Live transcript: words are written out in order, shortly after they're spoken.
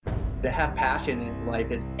To have passion in life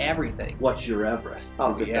is everything. What's your Everest? Oh,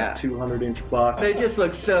 is it yeah. that 200-inch buck? They just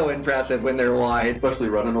look so impressive when they're wide. Especially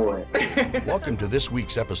running away. Welcome to this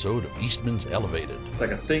week's episode of Eastman's Elevated. It's like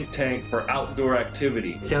a think tank for outdoor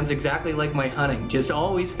activity. Sounds exactly like my hunting. Just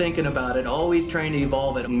always thinking about it, always trying to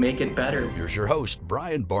evolve it and make it better. Here's your host,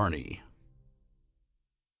 Brian Barney.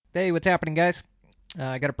 Hey, what's happening, guys?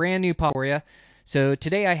 I got a brand new pod for you. So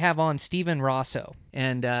today I have on Steven Rosso,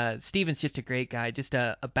 and Steven's just a great guy, just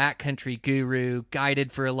a backcountry guru,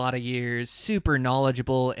 guided for a lot of years, super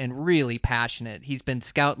knowledgeable and really passionate. He's been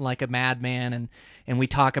scouting like a madman, and we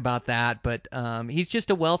talk about that, but he's just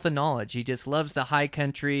a wealth of knowledge. He just loves the high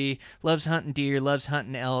country, loves hunting deer, loves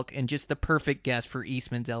hunting elk, and just the perfect guest for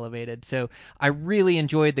Eastman's Elevated. So I really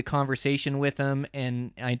enjoyed the conversation with him,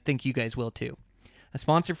 and I think you guys will too. A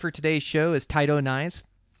sponsor for today's show is Taito Knives.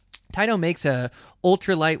 Taito makes a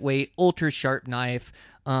ultra lightweight, ultra sharp knife.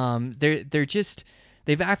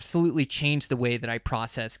 They've absolutely changed the way that I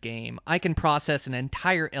process game. I can process an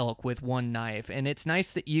entire elk with one knife, and it's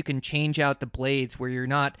nice that you can change out the blades where you're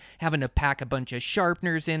not having to pack a bunch of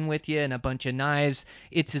sharpeners in with you and a bunch of knives.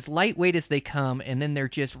 It's as lightweight as they come, and then they're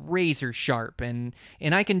just razor sharp, and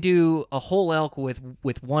I can do a whole elk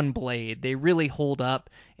with one blade. They really hold up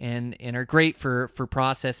and are great for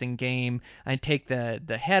processing game. I take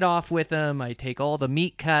the head off with them. I take all the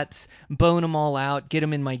meat cuts, bone them all out, get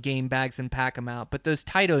them in my game bags and pack them out. But those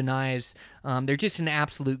Taito knives, they're just an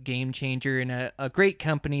absolute game changer and a great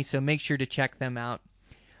company, so make sure to check them out.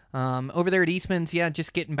 Over there at Eastman's, yeah,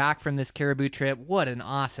 just getting back from this caribou trip. What an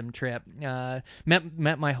awesome trip.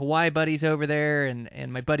 Met my Hawaii buddies over there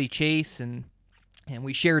and my buddy Chase, and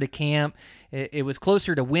we shared a camp. It was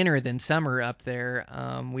closer to winter than summer up there.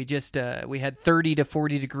 We had 30 to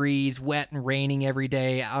 40 degrees, wet and raining every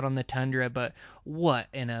day out on the tundra, but what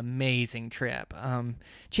an amazing trip.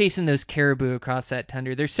 Chasing those caribou across that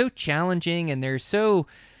tundra. They're so challenging, and they're so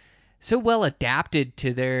well adapted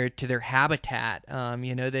to their habitat.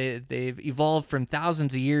 They've evolved from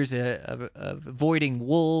thousands of years of avoiding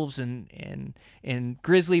wolves and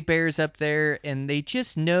grizzly bears up there, and they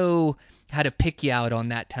just know how to pick you out on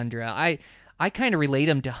that tundra. I kind of relate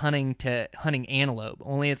them to hunting antelope,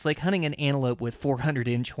 only it's like hunting an antelope with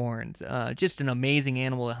 400-inch horns. Just an amazing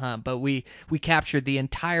animal to hunt. But we captured the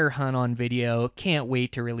entire hunt on video. Can't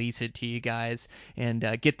wait to release it to you guys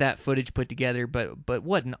and get that footage put together. But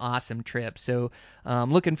what an awesome trip. So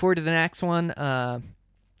looking forward to the next one.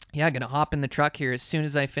 Yeah, going to hop in the truck here as soon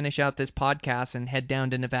as I finish out this podcast and head down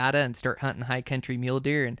to Nevada and start hunting high country mule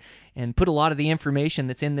deer and put a lot of the information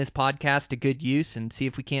that's in this podcast to good use and see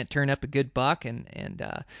if we can't turn up a good buck. And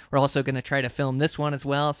we're also going to try to film this one as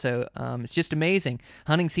well. So it's just amazing.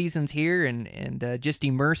 Hunting season's here and just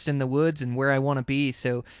immersed in the woods and where I want to be.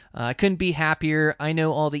 So I couldn't be happier. I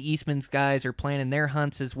know all the Eastman's guys are planning their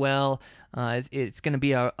hunts as well. It's going to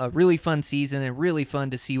be a really fun season and really fun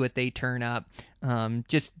to see what they turn up.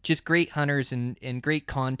 Just great hunters and great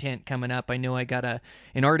content coming up. I know I got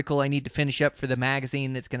an article I need to finish up for the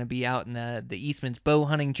magazine that's going to be out in the Eastman's Bow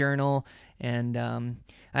Hunting Journal, and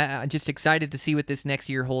I'm just excited to see what this next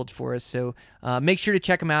year holds for us. So make sure to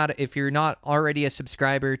check them out if you're not already a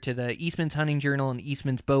subscriber to the Eastman's Hunting Journal and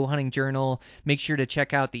Eastman's Bow Hunting Journal. Make sure to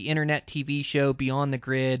check out the internet TV show Beyond the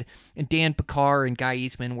Grid. And Dan Picard and Guy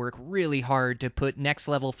Eastman work really hard to put next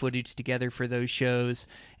level footage together for those shows.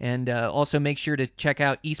 And also make sure to check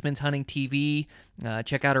out Eastman's Hunting TV.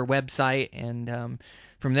 Check out our website, and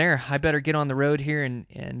from there, I better get on the road here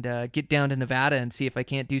and get down to Nevada and see if I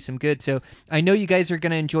can't do some good. So I know you guys are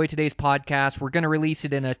going to enjoy today's podcast. We're going to release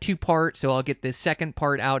it in a 2-part, so I'll get this second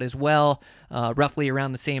part out as well, roughly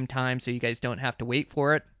around the same time, so you guys don't have to wait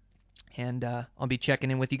for it. And I'll be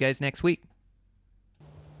checking in with you guys next week.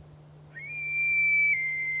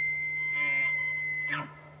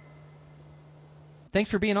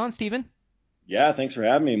 Thanks for being on, Steven. Yeah, thanks for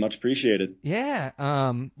having me. Much appreciated. Yeah.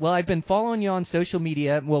 Well, I've been following you on social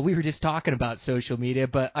media. Well, we were just talking about social media,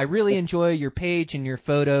 but I really enjoy your page and your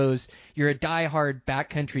photos. You're a diehard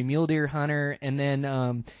backcountry mule deer hunter, and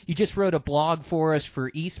then you just wrote a blog for us for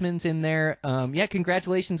Eastman's in there. Yeah,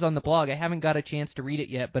 congratulations on the blog. I haven't got a chance to read it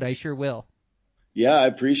yet, but I sure will. Yeah, I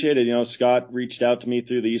appreciate it. Scott reached out to me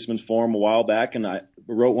through the Eastman's forum a while back, and I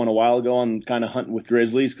wrote one a while ago on kind of hunting with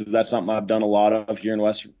grizzlies, because that's something I've done a lot of here in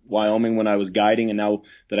West Wyoming when I was guiding, and now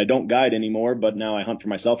that I don't guide anymore, but now I hunt for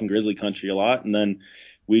myself in grizzly country a lot. And then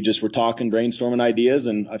we just were talking, brainstorming ideas,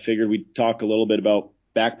 and I figured we'd talk a little bit about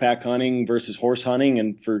backpack hunting versus horse hunting.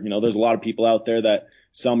 And there's a lot of people out there that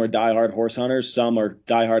some are diehard horse hunters, some are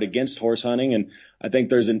diehard against horse hunting. And I think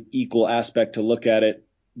there's an equal aspect to look at it,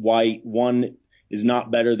 why one is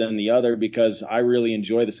not better than the other, because I really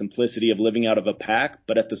enjoy the simplicity of living out of a pack.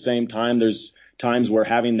 But at the same time, there's times where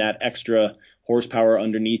having that extra horsepower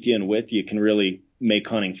underneath you and with you can really make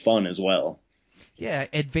hunting fun as well. Yeah,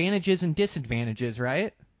 advantages and disadvantages,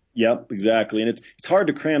 right? Yep, exactly. And it's hard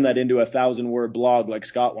to cram that into a 1,000-word blog like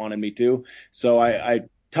Scott wanted me to. So I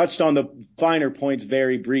touched on the finer points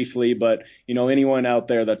very briefly, but anyone out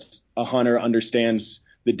there that's a hunter understands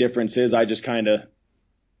the differences. I just kind of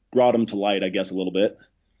brought them to light, I guess, a little bit.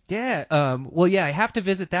 Yeah, well, yeah, I have to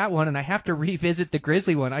visit that one, and I have to revisit the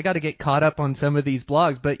Grizzly one. I got to get caught up on some of these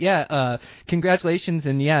blogs. But yeah, congratulations,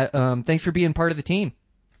 and yeah, thanks for being part of the team.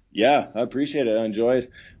 Yeah, I appreciate it. I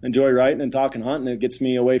enjoy writing and talking hunting. It gets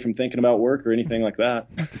me away from thinking about work or anything like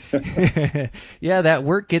that. Yeah, that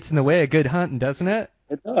work gets in the way of good hunting, doesn't it?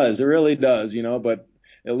 It does. It really does, but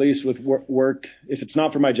at least with work, if it's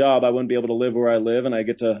not for my job, I wouldn't be able to live where I live, and I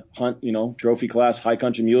get to hunt, trophy class high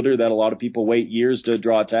country mule deer that a lot of people wait years to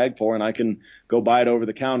draw a tag for, and I can go buy it over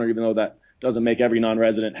the counter, even though that doesn't make every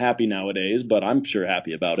non-resident happy nowadays, but I'm sure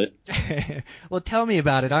happy about it. Well, tell me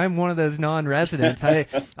about it. I'm one of those non-residents.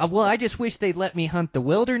 I just wish they'd let me hunt the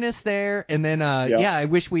wilderness there, and then I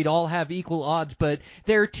wish we'd all have equal odds. But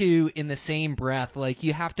there too, in the same breath, like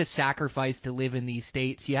you have to sacrifice to live in these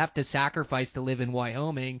states. You have to sacrifice to live in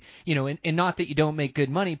Wyoming. And not that you don't make good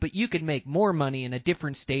money, but you could make more money in a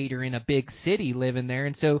different state or in a big city living there.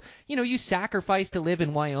 And so you sacrifice to live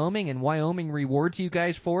in Wyoming, and Wyoming rewards you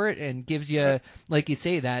guys for it and gives you, like you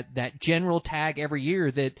say, that general tag every year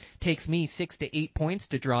that takes me 6 to 8 points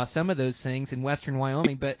to draw some of those things in western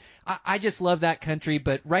Wyoming. But I just love that country,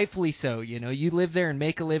 but rightfully so. You live there and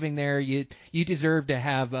make a living there. You deserve to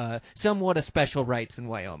have somewhat of special rights in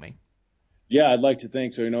Wyoming. Yeah, I'd like to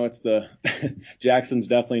think so. It's the Jackson's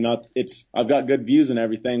definitely not. I've got good views and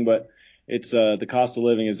everything, but it's the cost of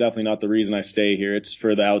living is definitely not the reason I stay here. It's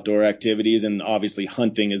for the outdoor activities, and obviously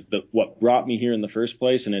hunting is what brought me here in the first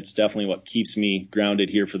place, and it's definitely what keeps me grounded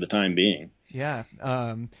here for the time being. Yeah.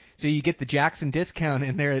 So you get the Jackson discount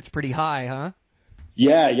in there. It's pretty high, huh?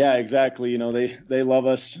 Yeah, exactly. They love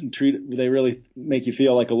us and they really make you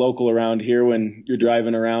feel like a local around here when you're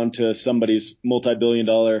driving around to somebody's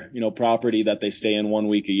multi-billion-dollar, property that they stay in 1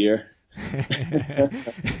 week a year.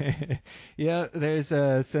 Yeah, there's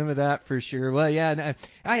some of that for sure. Well, yeah, and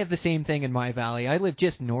I have the same thing in my valley. I live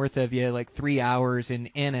just north of you, like 3 hours in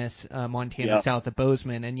Ennis, Montana, Yep. south of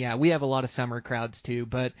Bozeman, and yeah, we have a lot of summer crowds too.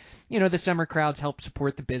 But the summer crowds help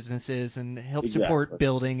support the businesses and help support Exactly.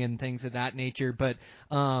 building and things of that nature. But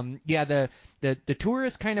yeah, the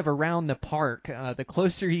tourists kind of around the park. The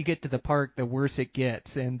closer you get to the park, the worse it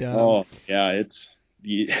gets. And Oh, yeah, it's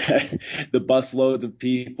the bus loads of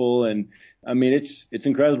people, and I mean it's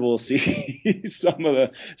incredible to see some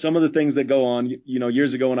of the things that go on.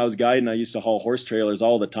 Years ago when I was guiding, I used to haul horse trailers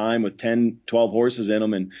all the time with 10, 12 horses in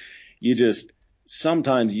them, and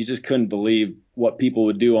sometimes you just couldn't believe what people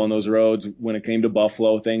would do on those roads when it came to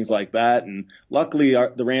buffalo, things like that. And luckily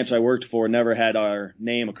the ranch I worked for never had our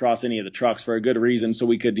name across any of the trucks for a good reason, so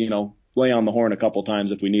we could, lay on the horn a couple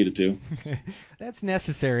times if we needed to. That's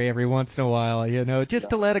necessary every once in a while, just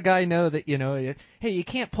to let a guy know that, hey, you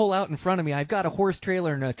can't pull out in front of me. I've got a horse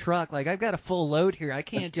trailer and a truck. Like, I've got a full load here. I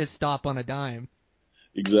can't just stop on a dime.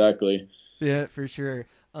 Exactly. Yeah, for sure.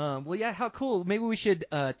 Well, yeah, how cool. Maybe we should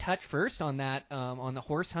touch first on that, on the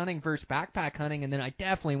horse hunting versus backpack hunting, and then I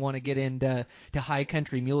definitely want to get into high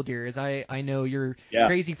country mule deer, as I know you're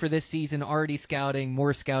crazy for this season, already scouting,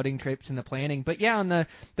 more scouting trips in the planning. But yeah, on the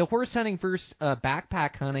horse hunting versus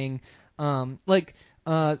backpack hunting,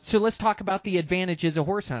 so let's talk about the advantages of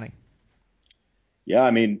horse hunting. Yeah,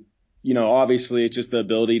 I mean, obviously it's just the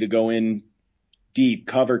ability to go in deep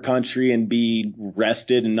cover country and be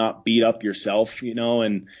rested and not beat up yourself,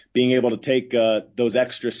 and being able to take those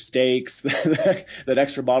extra steaks, that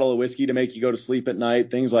extra bottle of whiskey to make you go to sleep at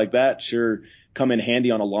night, things like that sure come in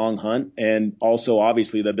handy on a long hunt. And also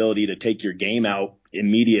obviously the ability to take your game out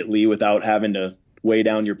immediately without having to weigh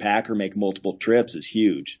down your pack or make multiple trips is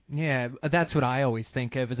huge. Yeah, that's what I always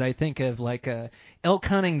think of. Is I think of like elk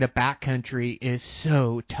hunting. The backcountry is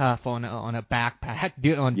so tough on a backpack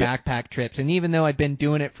backpack trips. And even though I've been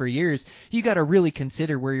doing it for years, you got to really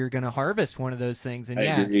consider where you're going to harvest one of those things. And I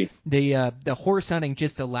agree. the horse hunting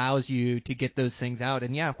just allows you to get those things out.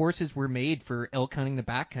 And yeah, horses were made for elk hunting the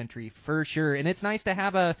backcountry for sure. And it's nice to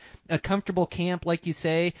have a comfortable camp, like you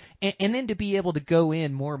say, and then to be able to go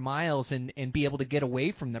in more miles and be able to get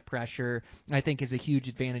away from the pressure, I think is a huge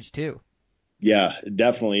advantage too. Yeah, it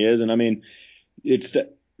definitely is. And I mean,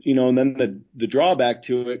 and then the drawback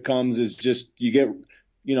to it comes is just you get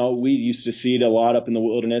we used to see it a lot up in the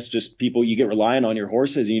wilderness, just people, you get relying on your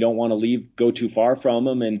horses and you don't want to go too far from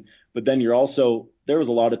them. But then there was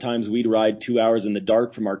a lot of times we'd ride 2 hours in the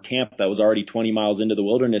dark from our camp that was already 20 miles into the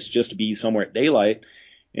wilderness just to be somewhere at daylight.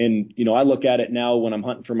 And, I look at it now when I'm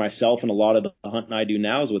hunting for myself, and a lot of the hunting I do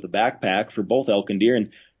now is with a backpack for both elk and deer.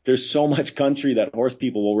 And there's so much country that horse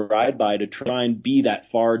people will ride by to try and be that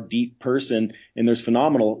far deep person. And there's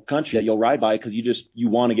phenomenal country that you'll ride by because you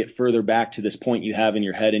want to get further back to this point you have in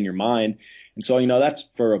your head and your mind. And so, that's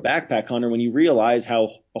for a backpack hunter. When you realize how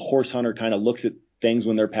a horse hunter kind of looks at things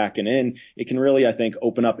when they're packing in, it can really, I think,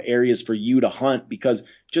 open up areas for you to hunt, because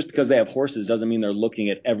just because they have horses doesn't mean they're looking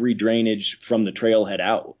at every drainage from the trailhead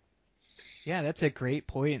out. Yeah, that's a great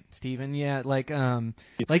point, Stephen. Yeah, like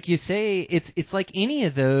you say, it's like any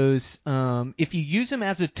of those. If you use them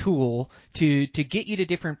as a tool to get you to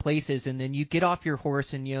different places, and then you get off your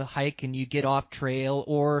horse and you hike and you get off trail,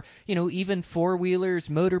 or even four-wheelers,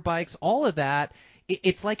 motorbikes, all of that.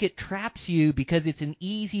 It's like it traps you because it's an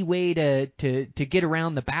easy way to get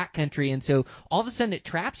around the backcountry, and so all of a sudden it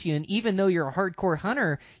traps you. And even though you're a hardcore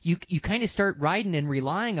hunter, you kind of start riding and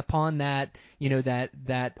relying upon that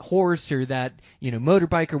that horse or that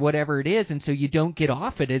motorbike or whatever it is, and so you don't get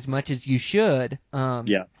off it as much as you should.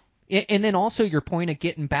 Yeah. And then also your point of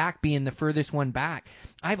getting back being the furthest one back.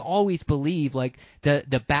 I've always believed like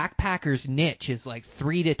the backpacker's niche is like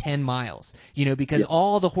 3 to 10 miles, because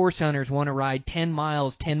all the horse hunters want to ride 10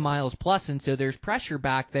 miles plus. And so there's pressure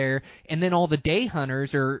back there. And then all the day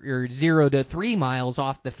hunters are 0 to 3 miles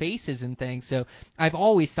off the faces and things. So I've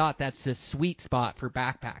always thought that's the sweet spot for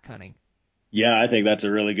backpack hunting. Yeah, I think that's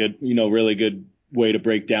a really good way to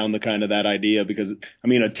break down the kind of that idea, because a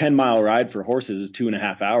 10-mile ride for horses is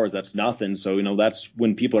 2.5 hours. That's nothing. So, that's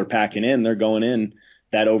when people are packing in, they're going in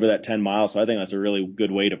that over that 10 miles. So I think that's a really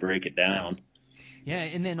good way to break it down. Yeah,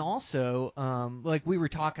 and then also, like we were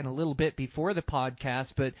talking a little bit before the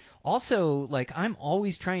podcast, but also, like, I'm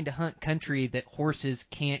always trying to hunt country that horses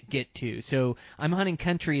can't get to. So I'm hunting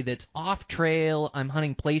country that's off trail. I'm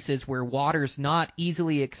hunting places where water's not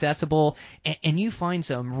easily accessible, and you find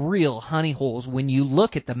some real honey holes when you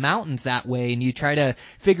look at the mountains that way and you try to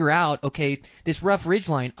figure out, okay, this rough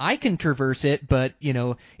ridgeline, I can traverse it, but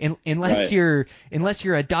unless Right. you're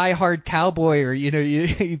a diehard cowboy or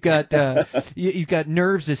you've got you've got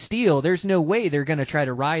nerves of steel, there's no way they're going to try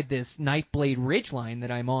to ride this knife blade ridgeline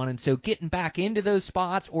that I'm on. And so getting back into those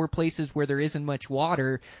spots or places where there isn't much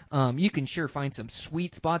water, you can sure find some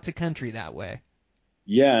sweet spots of country that way.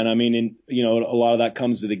 Yeah. And a lot of that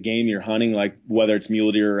comes to the game you're hunting, like whether it's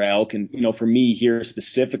mule deer or elk. And, for me here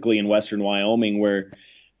specifically in Western Wyoming, where,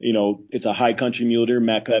 it's a high country mule deer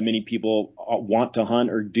mecca that many people want to hunt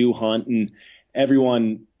or do hunt. And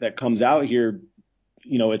everyone that comes out here,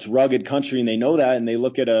 it's rugged country, and they know that, and they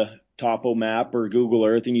look at a topo map or Google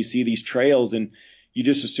Earth and you see these trails, and you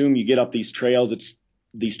just assume you get up these trails.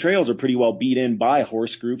 These trails are pretty well beat in by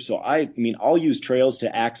horse groups. So I'll use trails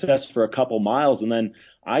to access for a couple miles, and then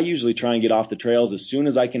I usually try and get off the trails as soon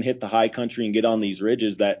as I can hit the high country and get on these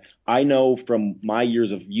ridges that I know from my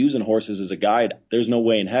years of using horses as a guide, there's no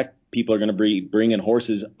way in heck people are going to be bringing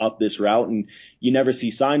horses up this route, and you never see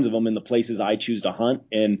signs of them in the places I choose to hunt.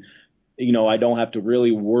 And I don't have to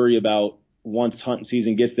really worry about, once hunting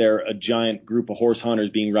season gets there, a giant group of horse hunters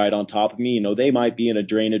being right on top of me. They might be in a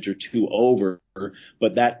drainage or two over,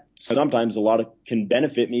 but that sometimes can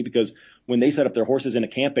benefit me, because when they set up their horses in a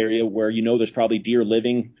camp area where there's probably deer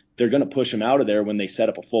living, they're going to push them out of there when they set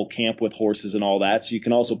up a full camp with horses and all that. So you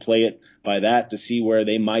can also play it by that to see where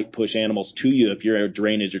they might push animals to you if you're a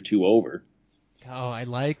drainage or two over. Oh, I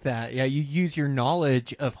like that. Yeah, you use your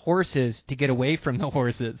knowledge of horses to get away from the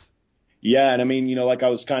horses. Yeah. And like I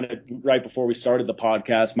was kind of right before we started the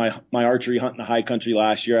podcast, my archery hunt in the high country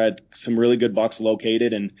last year, I had some really good bucks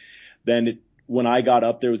located. And then when I got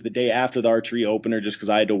up, there was the day after the archery opener, just because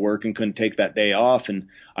I had to work and couldn't take that day off. And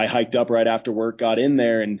I hiked up right after work, got in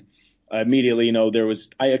there, and immediately,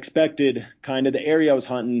 I expected kind of the area I was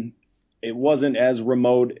hunting. It wasn't as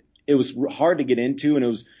remote. It was hard to get into, and it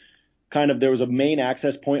was there was a main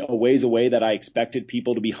access point a ways away that I expected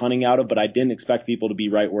people to be hunting out of, but I didn't expect people to be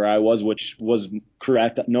right where I was, which was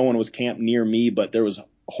correct. No one was camped near me, but there was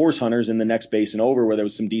horse hunters in the next basin over where there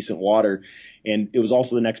was some decent water. And it was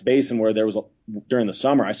also the next basin where during the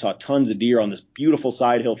summer, I saw tons of deer on this beautiful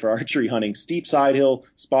side hill for archery hunting, steep side hill,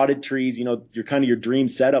 spotted trees, your dream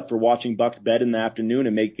setup for watching bucks bed in the afternoon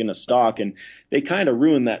and making a stalk. And they kind of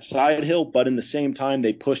ruined that side hill, but in the same time,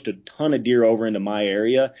 they pushed a ton of deer over into my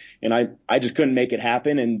area, and I just couldn't make it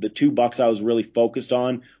happen. And the two bucks I was really focused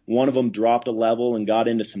on, one of them dropped a level and got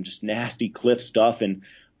into some just nasty cliff stuff. And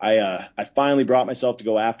I finally brought myself to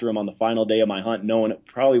go after him on the final day of my hunt, knowing it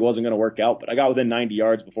probably wasn't going to work out, but I got within 90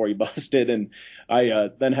 yards before he busted, and I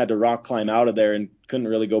then had to rock climb out of there and couldn't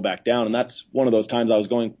really go back down. And that's one of those times I was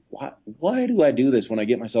going, why do I do this when I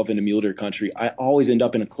get myself into mule deer country? I always end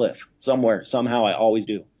up in a cliff somewhere, somehow. I always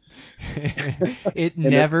do. It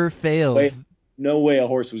never fails. No way a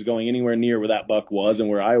horse was going anywhere near where that buck was and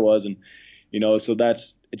where I was. And, so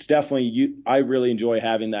it's definitely, I really enjoy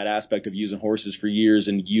having that aspect of using horses for years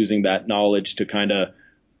and using that knowledge to kind of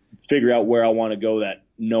figure out where I want to go, that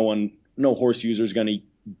no horse user is going to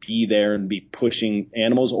be there and be pushing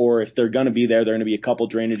animals, or if they're going to be there, they're going to be a couple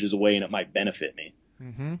drainages away and it might benefit me.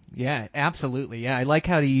 Mm-hmm. Yeah, absolutely. Yeah, I like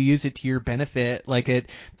how you use it to your benefit. Like it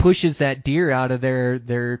pushes that deer out of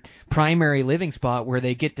their primary living spot where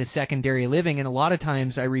they get to secondary living. And a lot of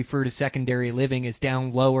times I refer to secondary living as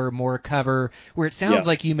down lower, more cover, where it sounds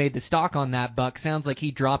like you made the stock on that buck. Sounds like he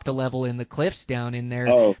dropped a level in the cliffs down in there.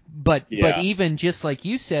 Oh, but even just like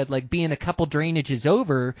you said, like being a couple drainages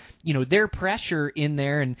over, their pressure in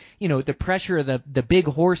there and, the pressure of the big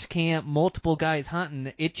horse camp, multiple guys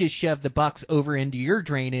hunting, it just shoved the bucks over into your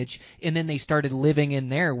drainage, and then they started living in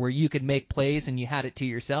there where you could make plays and you had it to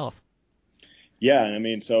yourself. Yeah, I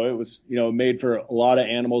mean, so it was, made for a lot of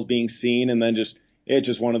animals being seen, and then it's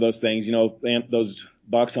just one of those things, those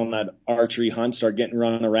bucks on that archery hunt start getting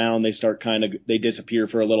run around, they disappear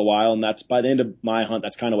for a little while, and that's by the end of my hunt,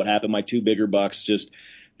 that's kind of what happened. My two bigger bucks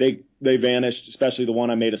they vanished, especially the one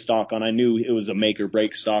I made a stock on. I knew it was a make or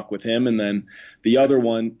break stock with him. And then the other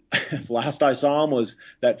one, last I saw him was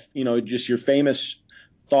that, just your famous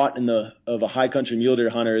thought of a high country mule deer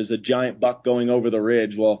hunter is a giant buck going over the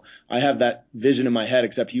ridge. Well, I have that vision in my head,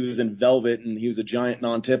 except he was in velvet and he was a giant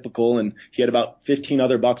non-typical, and he had about 15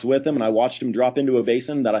 other bucks with him. And I watched him drop into a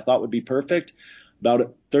basin that I thought would be perfect.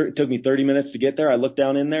 It took me 30 minutes to get there. I looked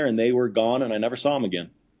down in there and they were gone, and I never saw him again.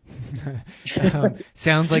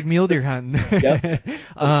 Sounds like mule deer hunting.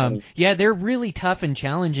 Yep. Yeah, they're really tough and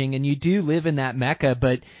challenging, and you do live in that mecca,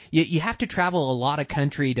 but you have to travel a lot of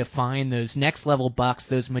country to find those next level bucks,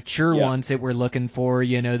 those mature ones that we're looking for,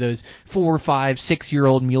 those 4, 5,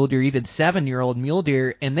 6-year-old mule deer, even 7-year-old mule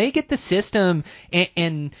deer, and they get the system,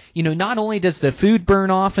 and not only does the food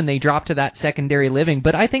burn off and they drop to that secondary living,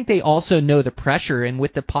 but I think they also know the pressure, and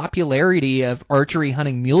with the popularity of archery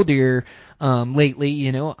hunting mule deer,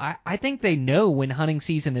 lately, I think they know when hunting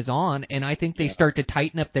season is on, and I think they start to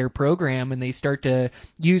tighten up their program and they start to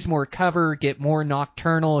use more cover, get more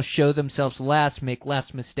nocturnal, show themselves less, make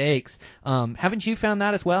less mistakes. Haven't you found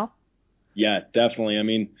that as well? Yeah, definitely. I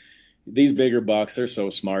mean, these bigger bucks, they're so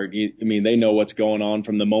smart. They know what's going on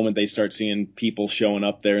from the moment they start seeing people showing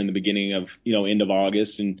up there in the beginning of, end of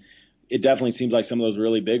August. And it definitely seems like some of those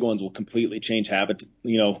really big ones will completely change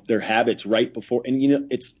their habits right before.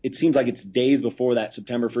 And, it seems like it's days before that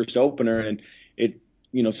September 1st opener. And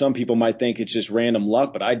some people might think it's just random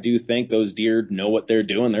luck, but I do think those deer know what they're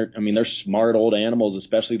doing. They're smart old animals,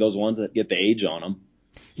 especially those ones that get the age on them.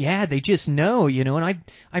 Yeah, they just know, and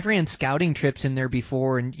I've ran scouting trips in there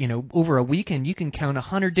before, and, over a weekend you can count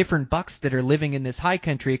 100 different bucks that are living in this high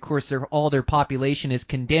country. Of course, all their population is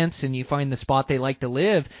condensed, and you find the spot they like to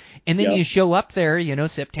live, and then you show up there,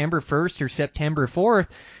 September 1st or September 4th,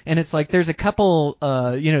 and it's like there's a couple,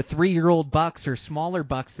 3-year-old bucks or smaller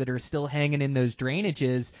bucks that are still hanging in those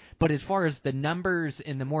drainages, but as far as the numbers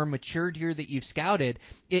and the more mature deer that you've scouted,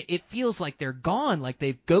 it feels like they're gone, like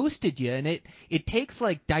they've ghosted you, and it takes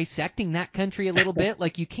like dissecting that country a little bit.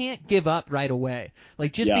 Like you can't give up right away.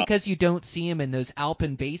 Like just because you don't see them in those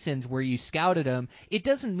alpine basins where you scouted them, it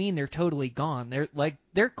doesn't mean they're totally gone.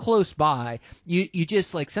 They're close by. You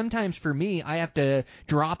just like sometimes for me, I have to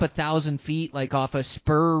drop 1,000 feet like off a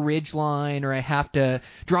spur ridge line, or I have to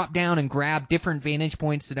drop down and grab different vantage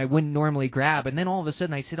points that I wouldn't normally grab, and then all of a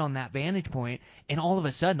sudden I sit on that vantage point, and all of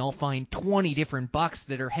a sudden I'll find 20 different bucks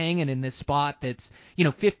that are hanging in this spot that's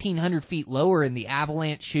 1,500 feet lower in the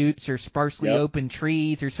avalanche chutes or sparsely open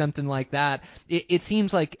trees or something like that. It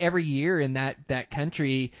seems like every year in that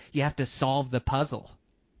country you have to solve the puzzle.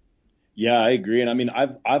 Yeah, I agree. And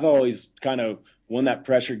I've always kind of, when that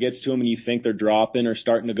pressure gets to them and you think they're dropping or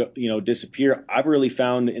starting to go, disappear, I've really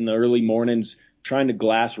found in the early mornings trying to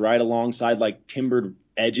glass right alongside like timbered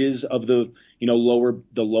edges of the, the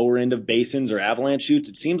lower end of basins or avalanche chutes.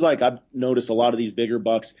 It seems like I've noticed a lot of these bigger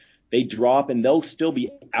bucks, they drop and they'll still be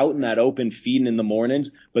out in that open feeding in the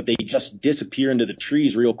mornings, but they just disappear into the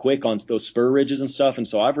trees real quick on those spur ridges and stuff. And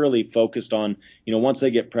so I've really focused on, once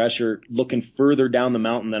they get pressure, looking further down the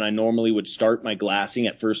mountain than I normally would start my glassing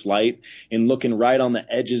at first light, and looking right on the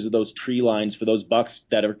edges of those tree lines for those bucks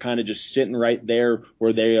that are kind of just sitting right there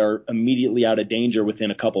where they are immediately out of danger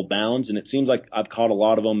within a couple bounds. And it seems like I've caught a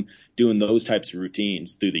lot of them doing those types of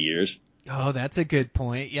routines through the years. Oh, that's a good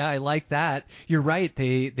point. Yeah, I like that. You're right.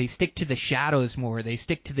 They stick to the shadows more. They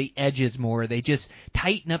stick to the edges more. They just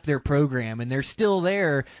tighten up their program, and they're still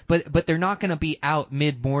there, but they're not going to be out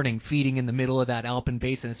mid-morning feeding in the middle of that Alpine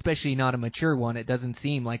basin, especially not a mature one. It doesn't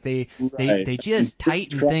seem like they just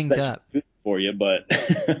tighten things up for you, but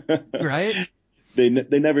right. They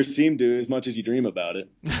never seem to, as much as you dream about it.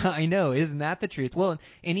 I know, isn't that the truth? Well,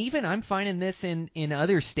 and even I'm finding this in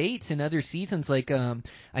other states, in other seasons. Like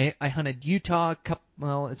I hunted Utah.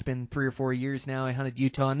 Well, it's been 3 or 4 years now. I hunted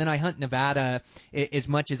Utah, and then I hunt Nevada as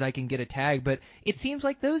much as I can get a tag. But it seems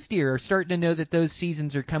like those deer are starting to know that those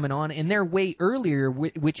seasons are coming on, and they're way earlier,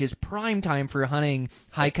 which is prime time for hunting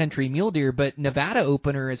high country mule deer. But Nevada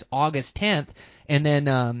opener is August 10th. And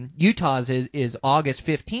then Utah's is August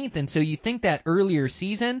 15th. And so you think that earlier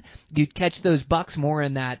season, you'd catch those bucks more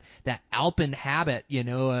in that Alpine habit,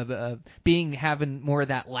 of having more of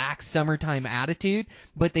that lax summertime attitude.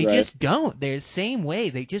 But they just don't. They're the same way.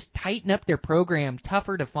 They just tighten up their program,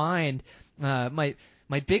 tougher to find. My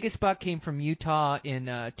biggest buck came from Utah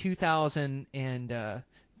in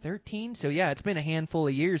 2013. So, yeah, it's been a handful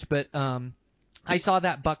of years. But I saw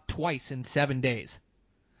that buck twice in 7 days.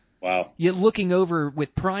 Wow. You're looking over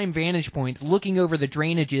with prime vantage points, looking over the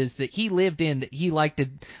drainages that he lived in, that he liked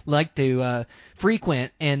to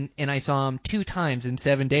frequent, and I saw him 2 times in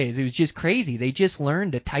 7 days. It was just crazy. They just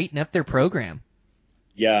learned to tighten up their program.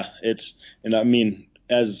 Yeah, and I mean,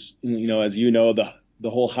 as the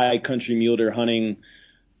whole high country mule deer hunting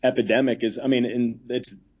epidemic is, and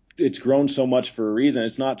it's grown so much for a reason.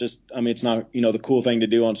 It's not just, it's not, the cool thing to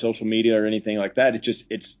do on social media or anything like that.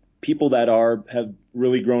 It's people that have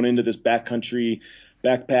really grown into this backcountry,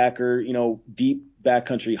 backpacker, deep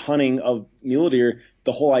backcountry hunting of mule deer.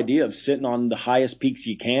 The whole idea of sitting on the highest peaks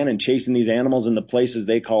you can and chasing these animals in the places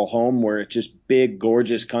they call home, where it's just big,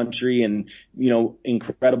 gorgeous country and,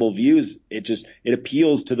 incredible views. It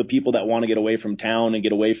appeals to the people that want to get away from town and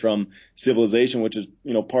get away from civilization, which is,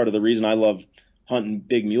 part of the reason I love hunting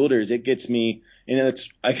big mule deer. It gets me. And it's,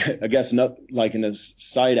 I guess, not like in a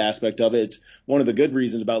side aspect of it, it's one of the good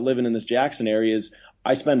reasons about living in this Jackson area is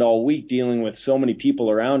I spend all week dealing with so many people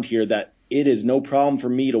around here that it is no problem for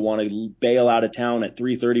me to want to bail out of town at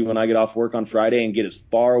 3:30 when I get off work on Friday and get as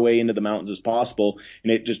far away into the mountains as possible.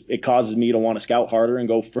 And it causes me to want to scout harder and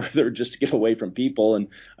go further just to get away from people. And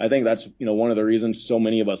I think that's, one of the reasons so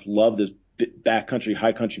many of us love this backcountry,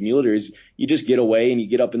 high country mule deer is you just get away and you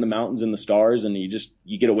get up in the mountains and the stars and you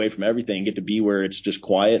get away from everything, get to be where it's just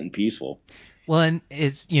quiet and peaceful. Well, and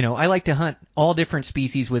it's, I like to hunt all different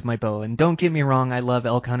species with my bow. And don't get me wrong, I love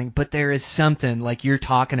elk hunting, but there is something like you're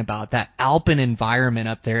talking about, that alpine environment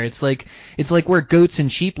up there. It's like where goats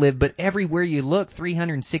and sheep live, but everywhere you look,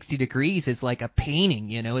 360 degrees is like a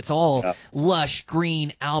painting, It's all lush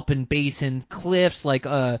green alpine basin, cliffs, like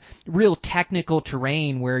real technical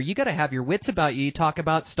terrain where you got to have your wits about you. You talk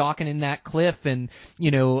about stalking in that cliff and,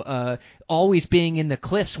 always being in the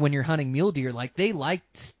cliffs when you're hunting mule deer. Like, they like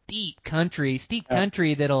steep country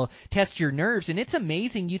that'll test your nerves. And it's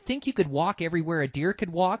amazing. You think you could walk everywhere a deer could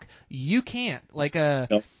walk. You can't. Like,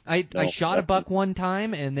 I shot a buck one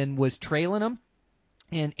time and then was trailing him.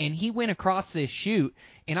 And he went across this chute,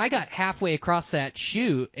 and I got halfway across that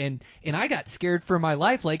chute, and I got scared for my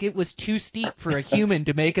life. Like, it was too steep for a human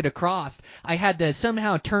to make it across. I had to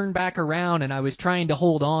somehow turn back around, and I was trying to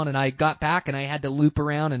hold on, and I got back, and I had to loop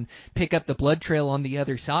around and pick up the blood trail on the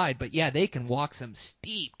other side. But yeah, they can walk some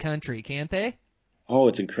steep country, can't they? Oh,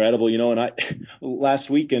 it's incredible. And last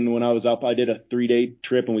weekend when I was up, I did a 3-day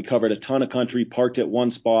trip and we covered a ton of country, parked at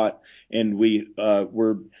one spot, and we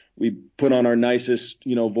put on our nicest,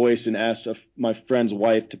 voice and asked my friend's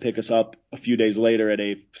wife to pick us up a few days later at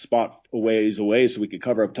a spot a ways away so we could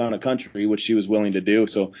cover a ton of country, which she was willing to do.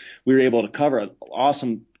 So we were able to cover an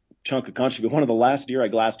awesome chunk of country. But one of the last deer I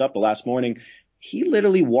glassed up the last morning, he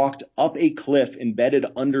literally walked up a cliff embedded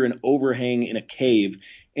under an overhang in a cave.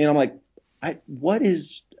 And I'm like,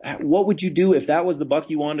 what would you do if that was the buck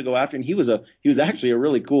you wanted to go after? And he was actually a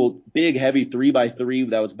really cool, big, heavy 3x3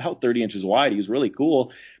 that was about 30 inches wide. He was really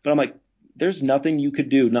cool. But I'm like, there's nothing you could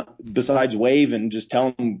do besides wave and just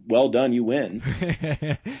tell them, well done, you win.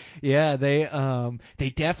 Yeah, they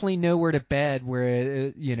definitely know where to bed, where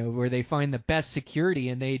where they find the best security,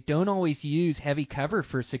 and they don't always use heavy cover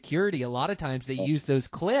for security. A lot of times they use those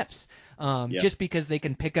cliffs. Just because they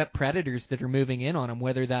can pick up predators that are moving in on them,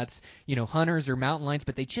 whether that's hunters or mountain lions,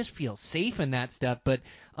 but they just feel safe in that stuff. But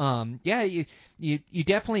yeah, you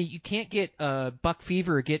definitely, you can't get buck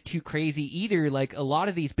fever or get too crazy either. Like a lot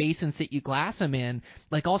of these basins that you glass them in,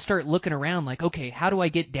 like I'll start looking around like, okay, how do I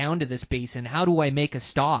get down to this basin? How do I make a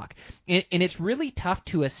stalk? And it's really tough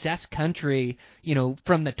to assess country,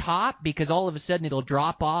 from the top, because all of a sudden it'll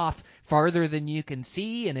drop off farther than you can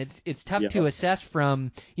see, and it's tough to assess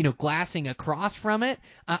from glassing across from it.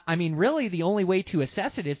 I mean, really the only way to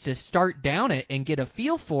assess it is to start down it and get a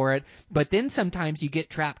feel for it, but then sometimes you get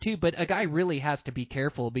trapped too. But a guy really has to be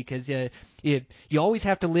careful, because you always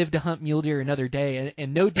have to live to hunt mule deer another day,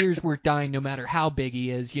 and no deer's worth dying no matter how big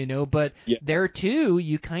he is, but there too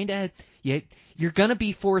you kind of you're going to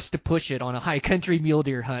be forced to push it on a high country mule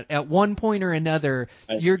deer hunt. At one point or another,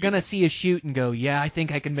 you're going to see a shoot and go, yeah, I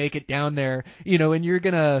think I can make it down there, and you're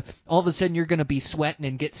going to, all of a sudden you're going to be sweating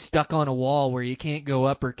and get stuck on a wall where you can't go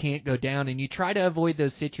up or can't go down, and you try to avoid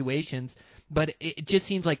those situations. But it just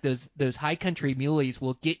seems like those high country muleys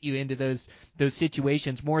will get you into those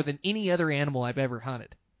situations more than any other animal I've ever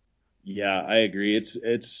hunted. Yeah, I agree.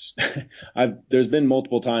 It's there's been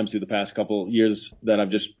multiple times through the past couple years that I've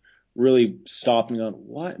just really stopped and gone,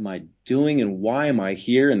 what am I doing and why am I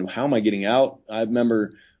here and how am I getting out? I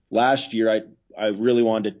remember last year I really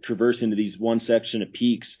wanted to traverse into these one section of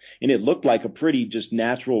peaks, and it looked like a pretty just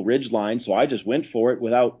natural ridge line, so I just went for it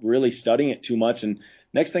without really studying it too much, and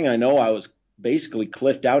next thing I know, I was basically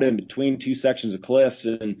cliffed out in between two sections of cliffs,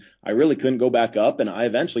 and I really couldn't go back up, and I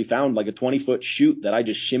eventually found like a 20-foot chute that I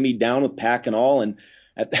just shimmied down with pack and all, and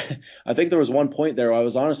I think there was one point there I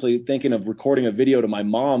was honestly thinking of recording a video to my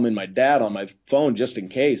mom and my dad on my phone just in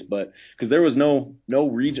case, but because there was no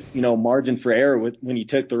region, margin for error when you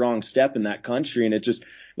took the wrong step in that country, and it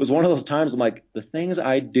was one of those times I'm like, the things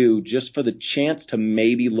I do just for the chance to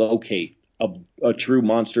maybe locate a true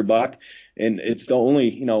monster buck, and it's the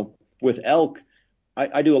only, with elk,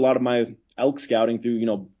 I do a lot of my elk scouting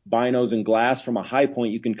through, binos and glass from a high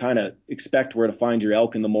point. You can kind of expect where to find your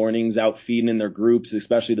elk in the mornings, out feeding in their groups,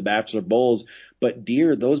 especially the bachelor bulls. But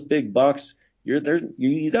deer, those big bucks, you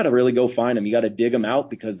got to really go find them. You got to dig them out,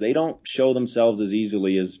 because they don't show themselves as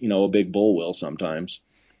easily as, a big bull will sometimes.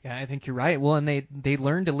 Yeah, I think you're right. Well, and they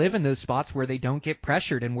learn to live in those spots where they don't get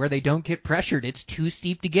pressured, and where they don't get pressured, it's too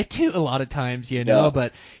steep to get to a lot of times, Yeah.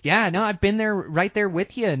 But yeah, no, I've been there, right there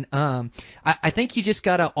with you, and I think you just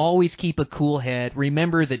gotta always keep a cool head.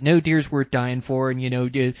 Remember that no deer's worth dying for, and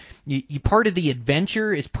you part of the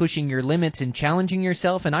adventure is pushing your limits and challenging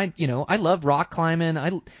yourself. And I love rock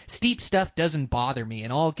climbing. Steep stuff doesn't bother me,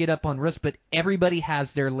 and I'll get up on roofs, but everybody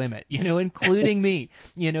has their limit, including me.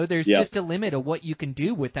 There's just a limit of what you can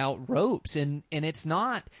do without ropes, and it's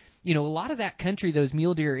not, a lot of that country those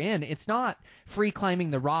mule deer are in, it's not free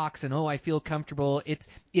climbing the rocks and I feel comfortable.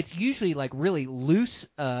 It's usually like really loose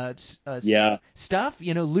stuff,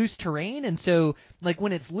 loose terrain, and so like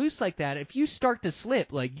when it's loose like that, if you start to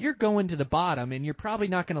slip, like you're going to the bottom, and you're probably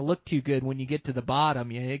not going to look too good when you get to the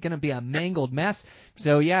bottom. You're going to be a mangled mess.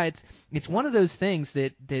 So yeah, it's one of those things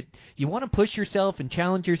that you want to push yourself and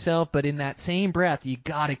challenge yourself, but in that same breath, you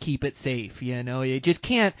got to keep it safe. You just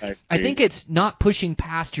can't. I think it's not pushing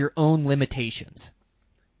past your own limitations.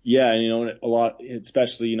 Yeah, and a lot,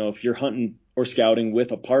 especially if you're hunting or scouting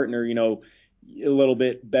with a partner, a little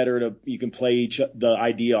bit better you can play the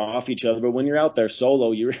idea off each other. But when you're out there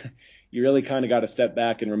solo, you really kind of got to step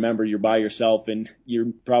back and remember you're by yourself, and you're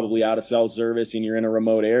probably out of cell service, and you're in a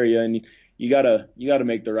remote area, and you gotta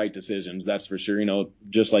make the right decisions. That's for sure.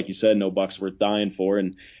 Just like you said, no buck's worth dying for,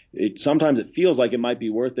 and sometimes it feels like it might be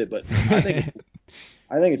worth it, but I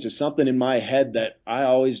think it's just something in my head that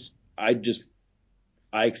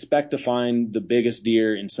I expect to find the biggest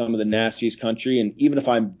deer in some of the nastiest country. And even if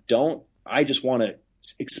I don't, I just want to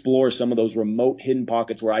explore some of those remote hidden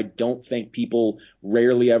pockets where I don't think people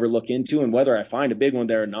rarely ever look into. And whether I find a big one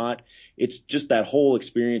there or not, it's just that whole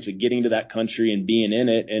experience of getting to that country and being in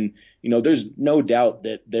it. And, there's no doubt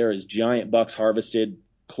that there is giant bucks harvested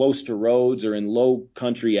close to roads or in low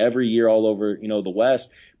country every year all over, the West.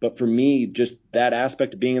 But for me, just that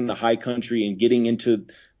aspect of being in the high country and getting into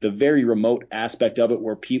the very remote aspect of it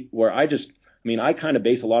where I kind of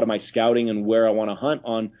base a lot of my scouting and where I want to hunt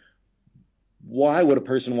on, why would a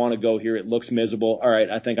person want to go here? It looks miserable. All right,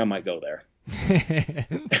 I think I might go there.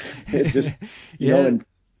 It just, and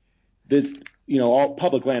all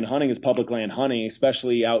public land hunting is public land hunting,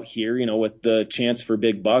 especially out here, with the chance for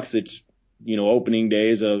big bucks. It's, opening day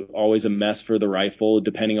is always a mess for the rifle,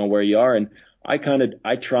 depending on where you are. And I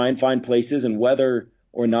try and find places, and whether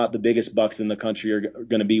or not the biggest bucks in the country are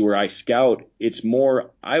going to be where I scout, it's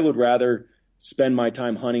more, I would rather spend my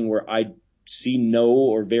time hunting where I see no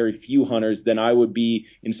or very few hunters than I would be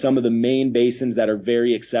in some of the main basins that are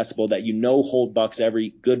very accessible, that hold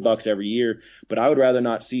good bucks every year. But I would rather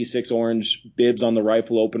not see 6 orange bibs on the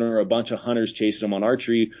rifle opener or a bunch of hunters chasing them on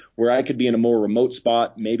archery, where I could be in a more remote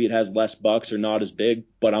spot. Maybe it has less bucks or not as big,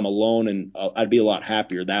 but I'm alone, and I'd be a lot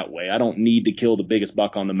happier that way. I don't need to kill the biggest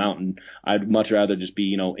buck on the mountain. I'd much rather just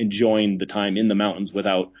be, enjoying the time in the mountains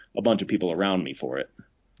without a bunch of people around me for it.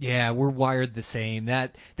 Yeah, we're wired the same.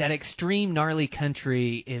 That extreme gnarly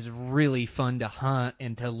country is really fun to hunt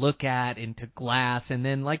and to look at and to glass. And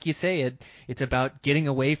then, like you say, it's about getting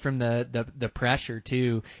away from the pressure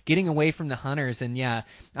too, getting away from the hunters. And yeah,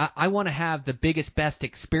 I want to have the biggest, best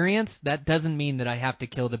experience. That doesn't mean that I have to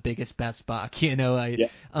kill the biggest, best buck. I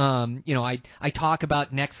talk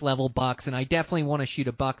about next level bucks, and I definitely want to shoot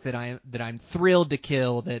a buck that I'm thrilled to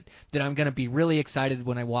kill, that I'm going to be really excited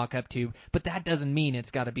when I walk up to. But that doesn't mean it's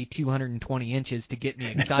got to be 220 inches to get me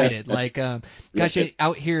excited.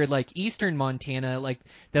 Out here, like eastern Montana, like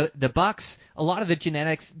the bucks, a lot of the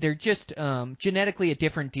genetics, they're just genetically a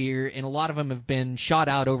different deer, and a lot of them have been shot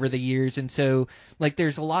out over the years, and so like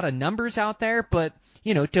there's a lot of numbers out there, but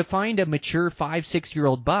to find a mature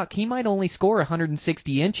 5-6-year-old buck, he might only score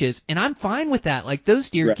 160 inches, and I'm fine with that. Like, those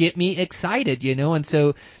deer get me excited, and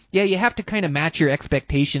so, yeah, you have to kind of match your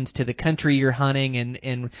expectations to the country you're hunting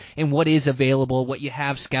and what is available, what you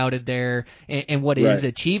have scouted there, and what is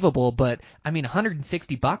achievable. But, I mean,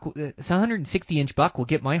 160-inch buck will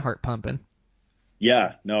get my heart pumping.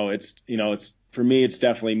 Yeah, no, it's for me, it's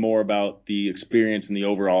definitely more about the experience and the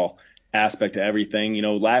overall aspect of everything.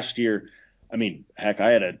 Last year, I mean, heck,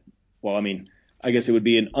 I guess it would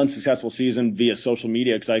be an unsuccessful season via social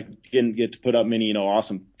media because I didn't get to put up many,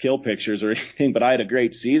 awesome kill pictures or anything, but I had a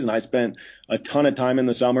great season. I spent a ton of time in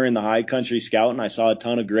the summer in the high country scouting. I saw a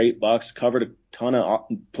ton of great bucks, covered a ton of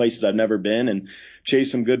places I've never been, and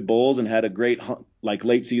chased some good bulls, and had a great hunt, like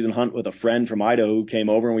late season hunt with a friend from Idaho who came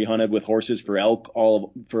over, and we hunted with horses for elk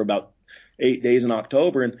for about 8 days in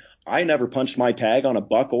October. And I never punched my tag on a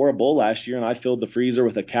buck or a bull last year, and I filled the freezer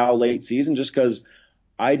with a cow late season just because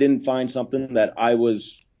I didn't find something that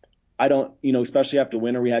especially after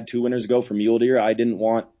winter, we had 2 winters ago for mule deer. I didn't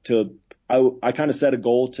want to, I kind of set a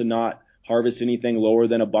goal to not harvest anything lower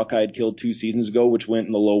than a buck I had killed 2 seasons ago, which went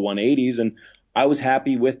in the low 180s. And I was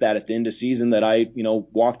happy with that at the end of season, that I,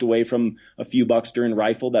 walked away from a few bucks during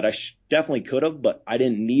rifle that I definitely could have, but I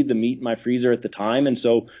didn't need the meat in my freezer at the time. And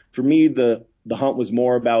so for me, the hunt was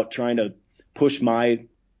more about trying to push my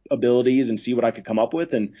abilities and see what I could come up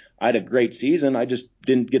with. And I had a great season. I just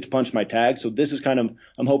didn't get to punch my tag. So this is I'm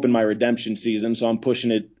hoping my redemption season. So I'm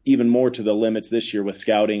pushing it even more to the limits this year with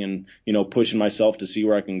scouting and, pushing myself to see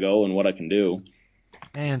where I can go and what I can do.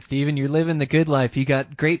 Man, Steven, you're living the good life. You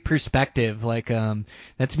got great perspective. Like,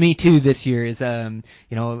 that's me too this year is,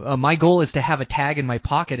 my goal is to have a tag in my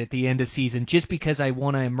pocket at the end of season, just because I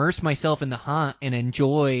want to immerse myself in the hunt and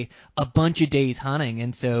enjoy a bunch of days hunting.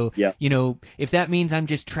 And so, if that means I'm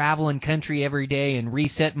just traveling country every day and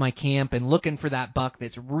resetting my camp and looking for that buck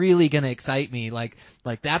that's really going to excite me, like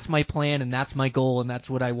that's my plan and that's my goal and that's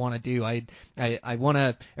what I want to do. I want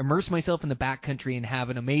to immerse myself in the backcountry and have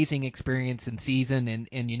an amazing experience in season. And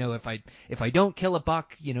if I don't kill a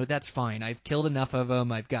buck, that's fine. I've killed enough of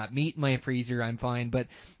them. I've got meat in my freezer. I'm fine. But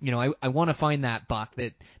I want to find that buck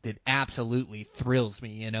that absolutely thrills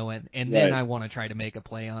me. And then I want to try to make a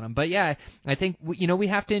play on them. But yeah, I think we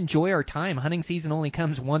have to enjoy our time. Hunting season only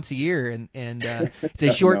comes once a year, and it's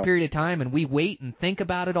a short period of time, and we wait and think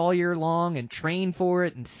about it all year long and train for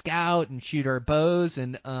it and scout and shoot our bows.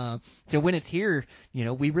 And so when it's here,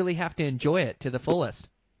 we really have to enjoy it to the fullest.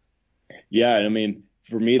 Yeah, I mean,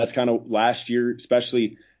 for me, that's kind of last year,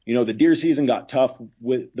 especially, the deer season got tough.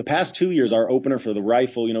 With the past 2 years, our opener for the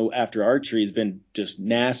rifle, after archery has been just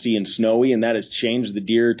nasty and snowy, and that has changed the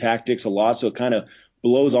deer tactics a lot. So it kind of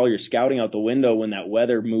blows all your scouting out the window when that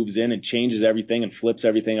weather moves in and changes everything and flips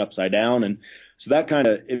everything upside down. And so that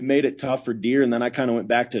it made it tough for deer. And then I kind of went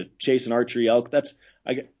back to chasing archery elk.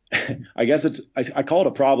 I guess I call it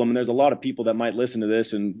a problem, and there's a lot of people that might listen to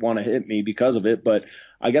this and want to hit me because of it, but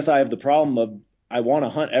I guess I have the problem of I want to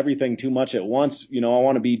hunt everything too much at once. I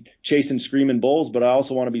want to be chasing screaming bulls, but I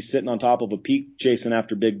also want to be sitting on top of a peak chasing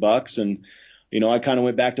after big bucks. And, I kind of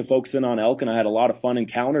went back to focusing on elk, and I had a lot of fun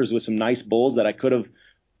encounters with some nice bulls that I could have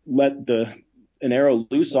let the an arrow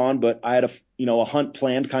loose on, but I had a hunt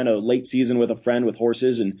planned kind of late season with a friend with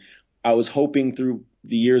horses. And I was hoping through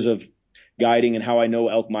the years of guiding and how I know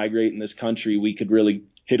elk migrate in this country, we could really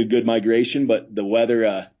hit a good migration, but the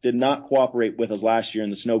weather did not cooperate with us last year,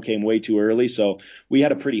 and the snow came way too early. So we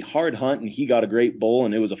had a pretty hard hunt, and he got a great bull,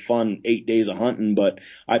 and it was a fun 8 days of hunting. But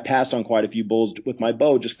I passed on quite a few bulls with my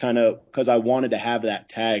bow, just kind of because I wanted to have that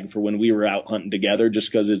tag for when we were out hunting together, just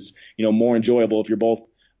because it's more enjoyable if you're both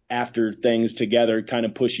after things together. Kind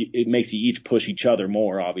of it makes you each push each other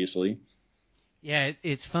more, obviously. Yeah,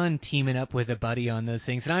 it's fun teaming up with a buddy on those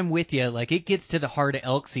things. And I'm with you. Like, it gets to the heart of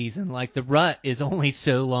elk season. Like, the rut is only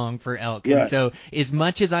so long for elk. Right. And so, as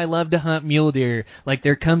much as I love to hunt mule deer, like,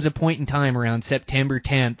 there comes a point in time around September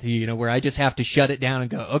 10th, where I just have to shut it down and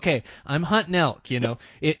go, okay, I'm hunting elk,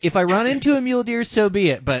 If I run into a mule deer, so be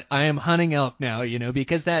it. But I am hunting elk now,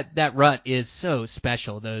 because that rut is so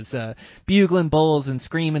special. Those bugling bulls and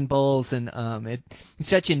screaming bulls, and it's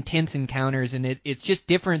such intense encounters, and it's just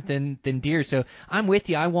different than deer. So I'm with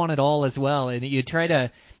you. I want it all as well. And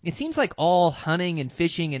it seems like all hunting and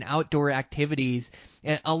fishing and outdoor activities,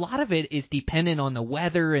 a lot of it is dependent on the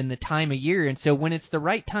weather and the time of year. And so when it's the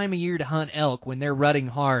right time of year to hunt elk, when they're rutting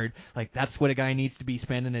hard, like, that's what a guy needs to be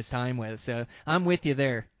spending his time with. So I'm with you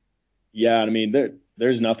there. Yeah, I mean,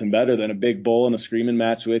 there's nothing better than a big bull and a screaming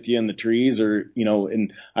match with you in the trees,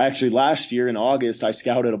 and I actually last year in August, I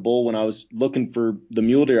scouted a bull when I was looking for the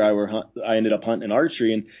mule deer I ended up hunting in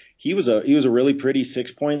archery, and he was a really pretty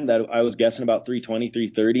 6-point that I was guessing about 320,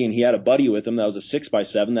 330, and he had a buddy with him that was a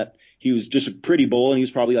 6x7 that he was just a pretty bull, and he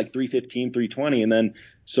was probably like 315, 320. And then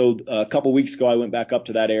so a couple weeks ago, I went back up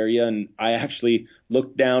to that area, and I actually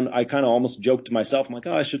looked down. I kind of almost joked to myself, I'm like,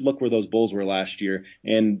 oh, I should look where those bulls were last year.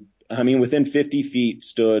 And I mean, within 50 feet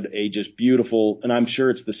stood a just beautiful, and I'm sure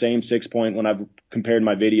it's the same 6-point when I've compared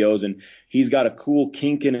my videos, and he's got a cool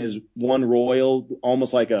kink in his one royal,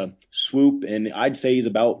 almost like a swoop. And I'd say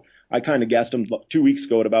I kind of guessed him 2 weeks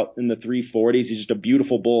ago at about in the 340s. He's just a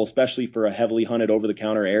beautiful bull, especially for a heavily hunted over the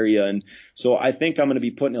counter area. And so I think I'm going to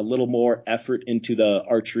be putting a little more effort into the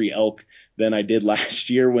archery elk than I did last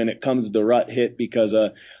year when it comes to the rut hit, because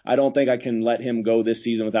I don't think I can let him go this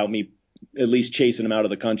season without me at least chasing him out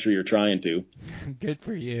of the country or trying to. Good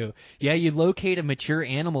for you. Yeah, you locate a mature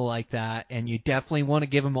animal like that, and you definitely want to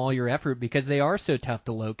give them all your effort because they are so tough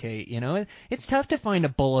to locate. It's tough to find a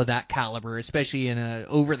bull of that caliber, especially in a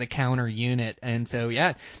over-the-counter unit. And so,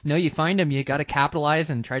 yeah, you find them, you got to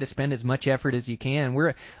capitalize and try to spend as much effort as you can.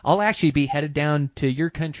 I'll actually be headed down to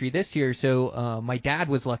your country this year. So my dad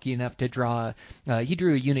was lucky enough to he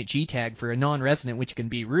drew a Unit G tag for a non-resident, which can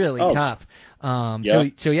be really tough. Yeah.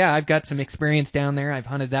 So yeah, I've got some experience down there. I've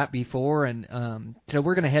hunted that before, and so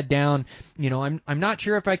we're gonna head down. I'm not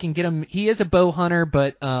sure if I can get him. He is a bow hunter,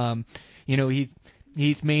 but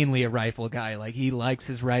he's mainly a rifle guy. Like, he likes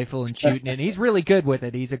his rifle and shooting it. And he's really good with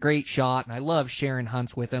it. He's a great shot, and I love sharing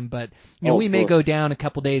hunts with him. But we may go down a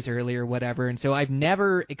couple days early or whatever, and so I've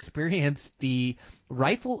never experienced the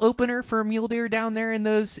rifle opener for mule deer down there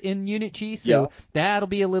in Unit G. So that'll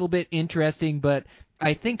be a little bit interesting, but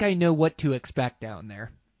I think I know what to expect down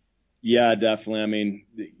there. Yeah, definitely. I mean,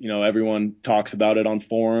 everyone talks about it on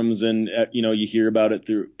forums, and, you hear about it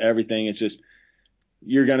through everything. It's just,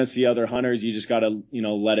 you're going to see other hunters. You just got to,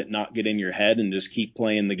 let it not get in your head and just keep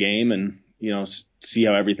playing the game and, see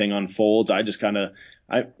how everything unfolds. I just kind of,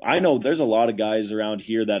 I know there's a lot of guys around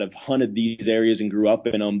here that have hunted these areas and grew up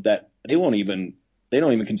in them that they don't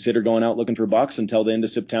even consider going out looking for bucks until the end of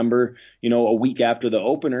September, a week after the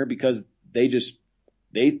opener, because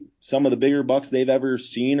some of the bigger bucks they've ever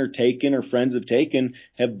seen or taken or friends have taken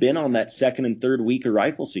have been on that second and third week of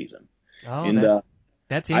rifle season. Oh, and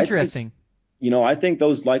that's interesting. I think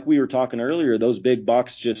those, like we were talking earlier, those big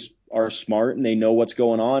bucks just are smart and they know what's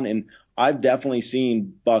going on. And I've definitely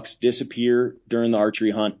seen bucks disappear during the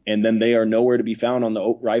archery hunt, and then they are nowhere to be found on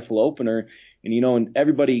the rifle opener. And, and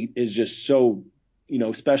everybody is just so,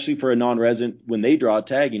 especially for a non-resident, when they draw a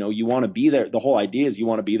tag, you want to be there. The whole idea is you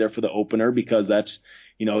want to be there for the opener, because that's,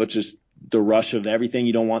 it's just the rush of everything.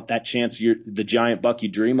 You don't want that chance, the giant buck you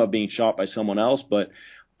dream of being shot by someone else. But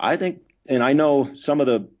I think, and I know some of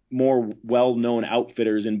the more well-known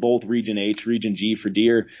outfitters in both Region H, Region G for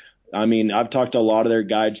deer. I mean, I've talked to a lot of their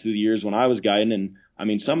guides through the years when I was guiding, and I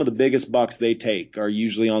mean, some of the biggest bucks they take are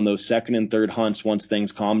usually on those second and third hunts once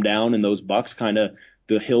things calm down, and those bucks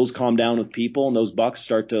the hills calm down with people, and those bucks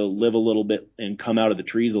start to live a little bit and come out of the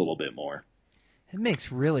trees a little bit more. It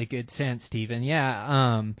makes really good sense, Stephen.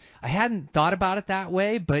 Yeah, I hadn't thought about it that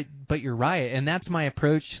way, but you're right, and that's my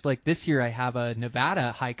approach. Like, this year, I have a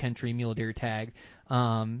Nevada high country mule deer tag,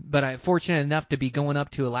 But I'm fortunate enough to be going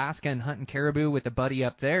up to Alaska and hunting caribou with a buddy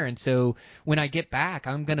up there. And so when I get back,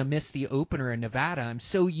 I'm going to miss the opener in Nevada. I'm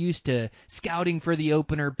so used to scouting for the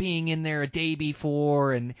opener, being in there a day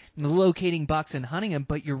before and locating bucks and hunting them.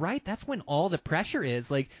 But you're right. That's when all the pressure is.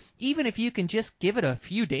 Like, even if you can just give it a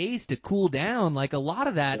few days to cool down, like a lot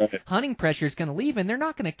of that hunting pressure is going to leave, and they're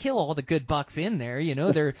not going to kill all the good bucks in there. You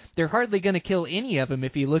know, they're hardly going to kill any of them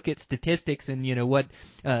if you look at statistics and, you know, what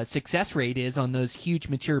success rate is on those huge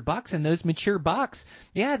mature bucks. And those mature bucks,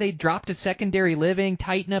 yeah, they drop to secondary living,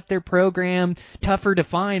 tighten up their program, tougher to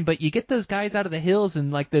find, but you get those guys out of the hills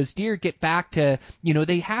and like those deer get back to, you know,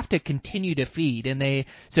 they have to continue to feed, and they're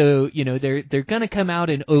going to come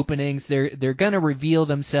out in openings, they're going to reveal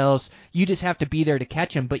themselves. You just have to be there to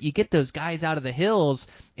catch them, but you get those guys out of the hills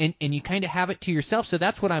and you kind of have it to yourself. So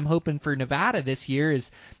that's what I'm hoping for Nevada this year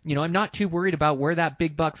is, you know, I'm not too worried about where that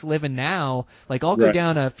big buck's living now. Like, I'll go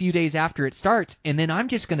down a few days after it starts, and then I'm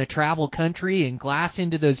just going to travel country and glass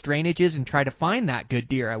into those drainages and try to find that good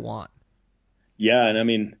deer I want. Yeah, and I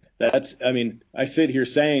mean, I sit here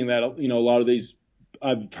saying that, you know, a lot of these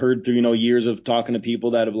I've heard through, you know, years of talking to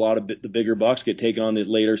people that a lot of the bigger bucks get taken on the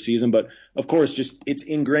later season. But of course, just it's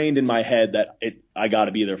ingrained in my head that I got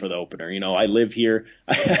to be there for the opener. You know, I live here.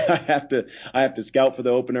 I have to scout for the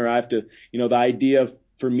opener. I have to, you know, the idea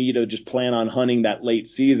for me to just plan on hunting that late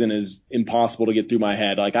season is impossible to get through my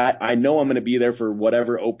head. Like, I know I'm going to be there for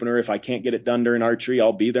whatever opener. If I can't get it done during archery,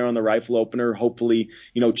 I'll be there on the rifle opener, hopefully,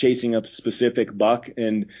 you know, chasing a specific buck.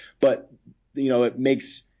 But, you know, it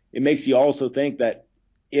makes you also think that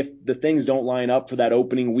if the things don't line up for that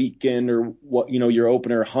opening weekend or what, you know, your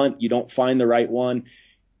opener hunt, you don't find the right one.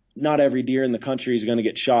 Not every deer in the country is going to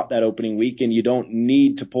get shot that opening weekend. You don't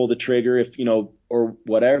need to pull the trigger if, you know, or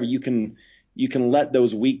whatever. You can let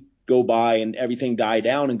those weeks go by and everything die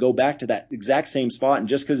down and go back to that exact same spot. And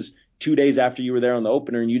just because 2 days after you were there on the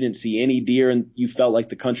opener and you didn't see any deer and you felt like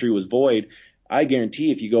the country was void, I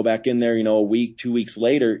guarantee if you go back in there, you know, a week, 2 weeks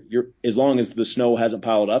later, as long as the snow hasn't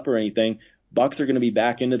piled up or anything, bucks are going to be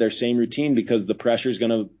back into their same routine because the pressure is going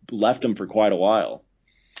to left them for quite a while.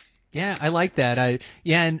 Yeah, I like that.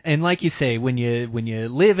 And like you say, when you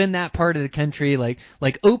live in that part of the country, like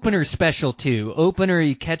opener special too. Opener,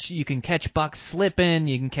 you can catch bucks slipping,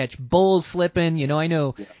 you can catch bulls slipping. You know, I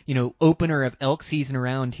know, you know, opener of elk season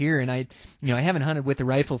around here, and I haven't hunted with a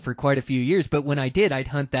rifle for quite a few years, but when I did, I'd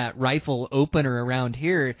hunt that rifle opener around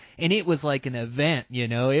here, and it was like an event. You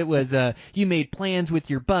know, it was you made plans with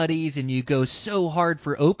your buddies, and you go so hard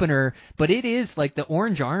for opener, but it is like the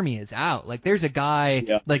Orange Army is out. Like, there's a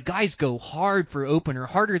guy, guys go hard for opener,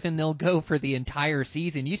 harder than they'll go for the entire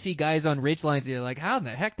season. You see guys on ridge lines, you're like, how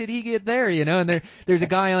the heck did he get there? You know, and there's a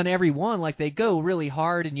guy on every one. Like, they go really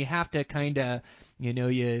hard, and you have to kind of, you know,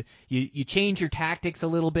 you change your tactics a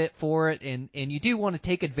little bit for it, and you do want to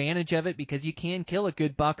take advantage of it because you can kill a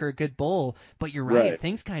good buck or a good bull. But you're right.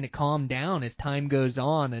 Things kind of calm down as time goes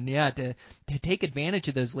on, and to take advantage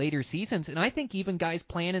of those later seasons. And I think even guys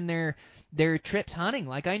planning their trips hunting,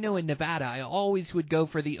 like I know in Nevada, I always would go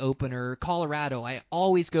for the opener. Colorado, I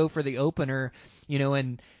always go for the opener. You know,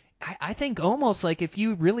 and I think almost like if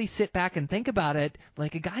you really sit back and think about it,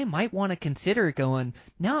 like a guy might want to consider going,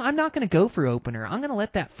 no, I'm not going to go for opener. I'm going to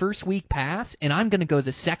let that first week pass, and I'm going to go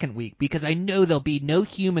the second week because I know there'll be no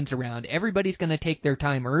humans around. Everybody's going to take their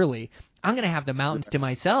time early. I'm going to have the mountains to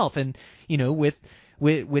myself. And, you know, with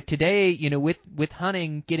today, you know, with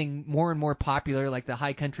hunting getting more and more popular, like the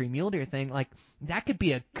high country mule deer thing, like that could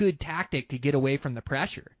be a good tactic to get away from the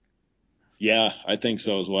pressure. Yeah, I think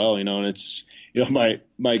so as well. You know, and it's, you know,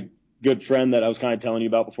 my good friend that I was kind of telling you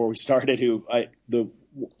about before we started,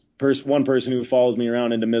 one person who follows me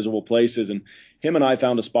around into miserable places, and him and I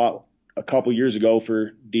found a spot a couple years ago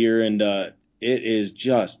for deer, and it is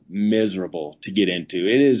just miserable to get into.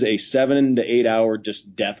 It is a 7 to 8 hour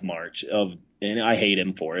just death march and I hate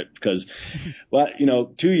him for it because, well, you know,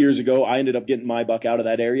 2 years ago, I ended up getting my buck out of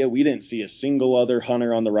that area. We didn't see a single other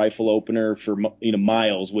hunter on the rifle opener for, you know,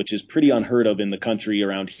 miles, which is pretty unheard of in the country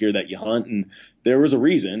around here that you hunt. And there was a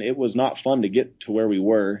reason. It was not fun to get to where we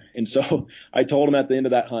were. And so I told him at the end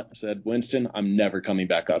of that hunt, I said, Winston, I'm never coming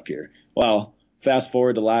back up here. Well, fast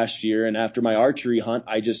forward to last year, and after my archery hunt,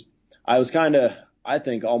 I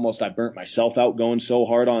think almost I burnt myself out going so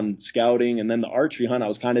hard on scouting. And then the archery hunt, I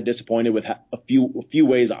was kind of disappointed with a few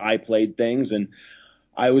ways I played things. And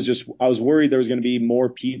I was worried there was going to be more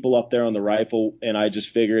people up there on the rifle. And I just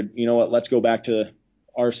figured, you know what, let's go back to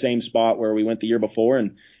our same spot where we went the year before.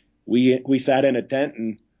 And we sat in a tent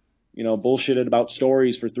and, you know, bullshitted about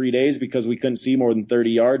stories for 3 days because we couldn't see more than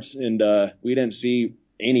 30 yards. And we didn't see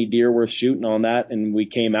any deer worth shooting on that. And we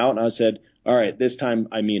came out and I said, all right, this time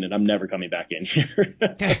I mean it. I'm never coming back in here.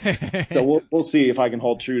 So we'll see if I can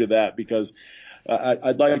hold true to that, because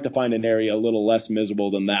I'd like to find an area a little less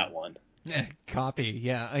miserable than that one. Copy.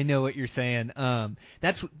 Yeah, I know what you're saying.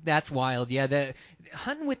 That's wild. Yeah, the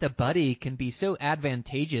hunting with a buddy can be so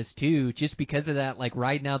advantageous too, just because of that, like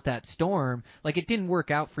riding out that storm. Like it didn't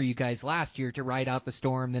work out for you guys last year to ride out the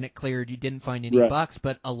storm, then it cleared, you didn't find any Right. bucks.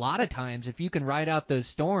 But a lot of times, if you can ride out those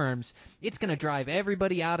storms, it's gonna drive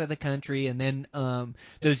everybody out of the country, and then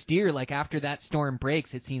those deer, like after that storm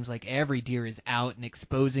breaks, it seems like every deer is out and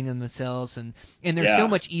exposing themselves, and they're so Yeah.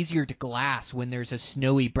 much easier to glass when there's a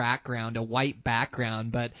snowy background, a white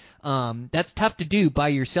background. But that's tough to do by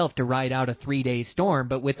yourself, to ride out a 3-day storm.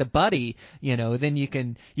 But with a buddy, then you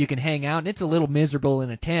can hang out, and it's a little miserable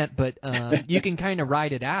in a tent, but you can kind of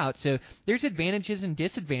ride it out. So there's advantages and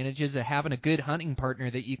disadvantages of having a good hunting partner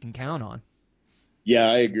that you can count on. Yeah,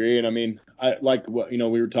 I agree. And I mean, I like what, we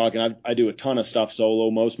were talking, I do a ton of stuff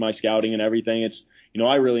solo, most of my scouting and everything. It's,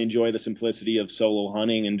 I really enjoy the simplicity of solo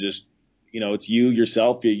hunting, and just, it's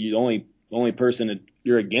yourself. You only person that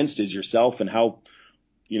you're against is yourself. And how,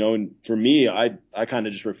 and for me, I kind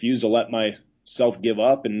of just refuse to let myself give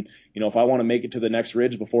up. And, if I want to make it to the next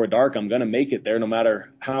ridge before dark, I'm going to make it there no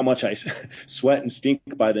matter how much I sweat and stink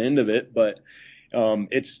by the end of it. But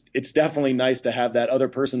it's definitely nice to have that other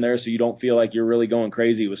person there, so you don't feel like you're really going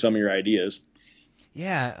crazy with some of your ideas.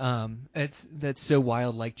 Yeah, that's so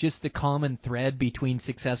wild. Like just the common thread between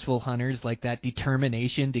successful hunters, like that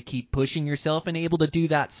determination to keep pushing yourself, and able to do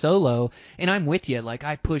that solo. And I'm with you. Like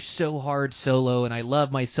I push so hard solo, and I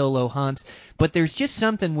love my solo hunts. But there's just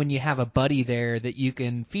something when you have a buddy there that you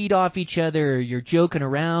can feed off each other. You're joking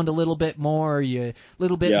around a little bit more, you're a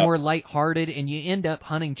little bit more lighthearted, and you end up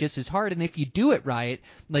hunting just as hard. And if you do it right,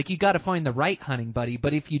 like you got to find the right hunting buddy.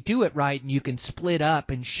 But if you do it right, and you can split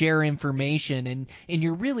up and share information, and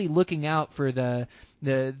you're really looking out for the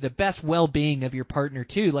best well-being of your partner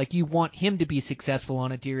too. Like you want him to be successful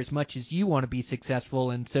on a deer as much as you want to be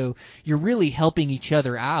successful, and so you're really helping each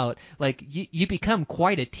other out. Like you become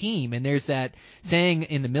quite a team. And there's that saying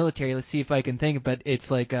in the military, let's see if I can think, but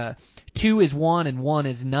it's like 2 is 1 and 1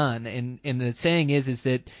 is none. And the saying is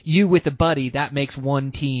that you with a buddy, that makes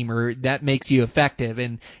one team, or that makes you effective,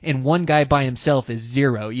 and one guy by himself is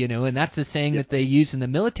 0, and that's the saying that they use in the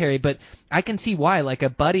military. But I can see why, like a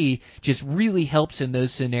buddy just really helps in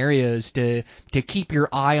those scenarios to keep your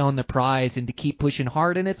eye on the prize and to keep pushing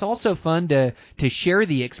hard. And it's also fun to share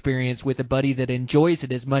the experience with a buddy that enjoys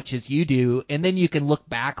it as much as you do, and then you can look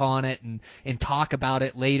back on it and talk about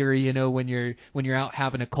it later, when you're out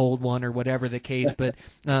having a cold one or whatever the case. But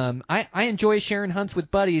I enjoy sharing hunts with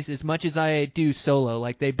buddies as much as I do solo.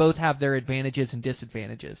 Like they both have their advantages and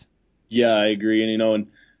disadvantages. Yeah, I agree. And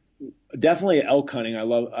definitely elk hunting. I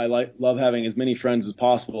love having as many friends as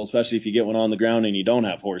possible, especially if you get one on the ground and you don't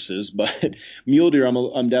have horses. But mule deer,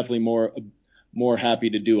 I'm definitely more happy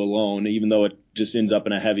to do alone, even though it just ends up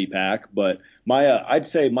in a heavy pack. But I'd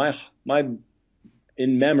say my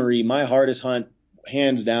in memory, my hardest hunt,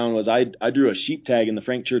 hands down, was I drew a sheep tag in the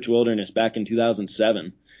Frank Church Wilderness back in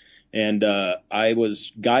 2007, and I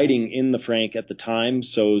was guiding in the Frank at the time,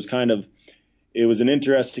 so it was an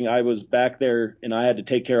interesting. I was back there and I had to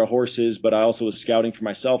take care of horses, but I also was scouting for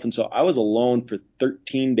myself, and so I was alone for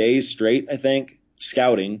 13 days straight, I think,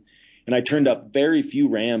 scouting, and I turned up very few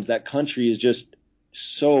rams. That country is just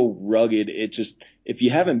so rugged. It just, if you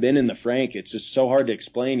haven't been in the Frank, it's just so hard to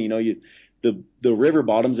explain. The river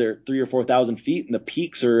bottoms are 3,000 or 4,000 feet, and the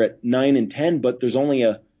peaks are at 9 and 10, but there's only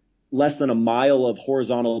less than a mile of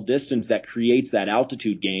horizontal distance that creates that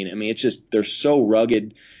altitude gain. I mean, it's just, they're so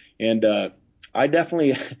rugged. And I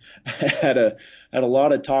definitely had a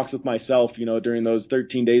lot of talks with myself, during those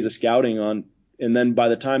 13 days of scouting and then by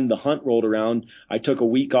the time the hunt rolled around, I took a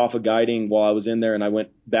week off of guiding while I was in there, and I went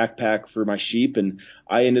backpack for my sheep, and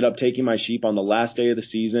I ended up taking my sheep on the last day of the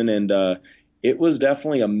season. And it was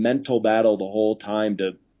definitely a mental battle the whole time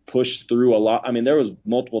to push through a lot. I mean, there was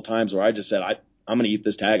multiple times where I just said, I'm going to eat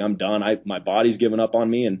this tag. I'm done. My body's given up on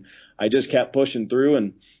me. And I just kept pushing through.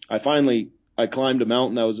 And I climbed a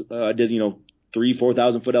mountain that was, I did,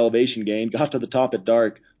 3,000-4,000 foot elevation gain, got to the top at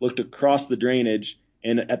dark, looked across the drainage,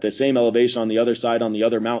 and at the same elevation on the other side, on the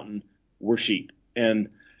other mountain, were sheep. And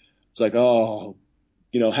it's like,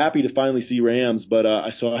 happy to finally see rams.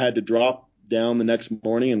 But so I had to drop down the next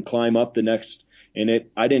morning and climb up the next, and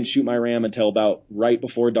I didn't shoot my ram until about right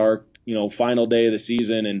before dark, final day of the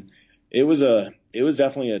season. And it was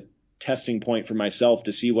definitely a testing point for myself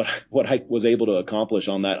to see what I was able to accomplish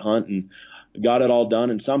on that hunt, and got it all done,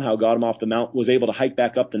 and somehow got him off the mountain, was able to hike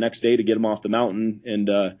back up the next day to get him off the mountain. And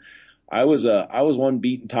I was one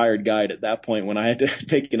beaten, tired guide at that point when I had to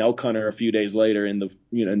take an elk hunter a few days later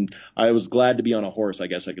and I was glad to be on a horse, I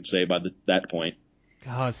guess I could say by that point.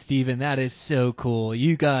 Oh, Steven, that is so cool.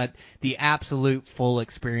 You got the absolute full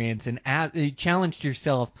experience and you challenged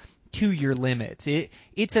yourself to your limits.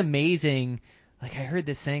 It's amazing. Like I heard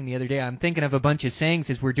this saying the other day. I'm thinking of a bunch of sayings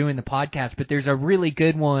as we're doing the podcast, but there's a really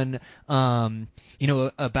good one,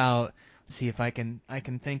 about, let's see if I can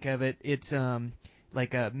think of it. It's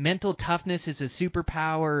like a mental toughness is a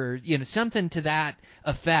superpower, or something to that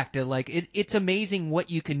effect. Like it's amazing what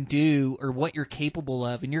you can do or what you're capable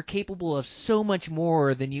of, and you're capable of so much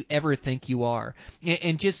more than you ever think you are.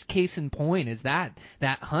 And just case in point is that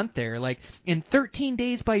hunt there. Like in 13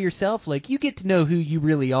 days by yourself, like you get to know who you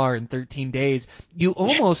really are in 13 days. You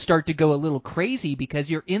almost start to go a little crazy because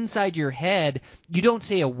you're inside your head. You don't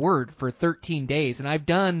say a word for 13 days. And I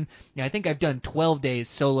think I've done 12 days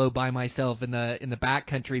solo by myself in the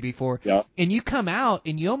backcountry before. Yeah. And you come out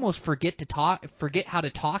and you almost forget how to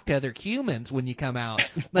talk to other humans when you come out.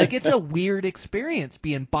 Like it's a weird experience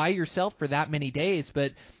being by yourself for that many days,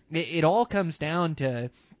 but it all comes down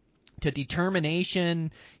to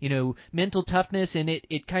determination, mental toughness, and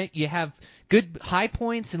you have good high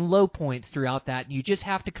points and low points throughout that. You just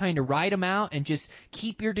have to kind of ride them out and just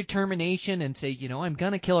keep your determination and say, I'm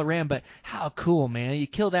gonna kill a ram. But how cool, man! You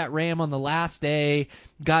kill that ram on the last day,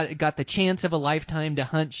 got the chance of a lifetime to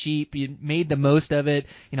hunt sheep. You made the most of it,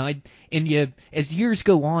 as years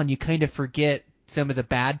go on, you kind of forget some of the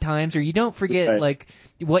bad times, or you don't forget Right. like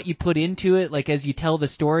what you put into it, like as you tell the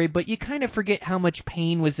story, but you kind of forget how much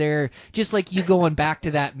pain was there. Just like you going back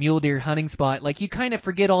to that mule deer hunting spot, like you kind of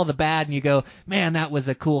forget all the bad and you go, man, that was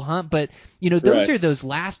a cool hunt. But those Right. are those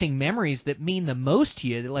lasting memories that mean the most to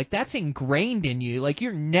you. Like that's ingrained in you. Like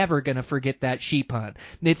you're never gonna forget that sheep hunt.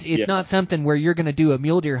 It's Yeah. not something where you're gonna do a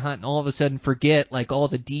mule deer hunt and all of a sudden forget like all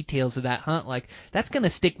the details of that hunt. Like that's gonna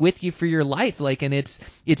stick with you for your life. Like, and it's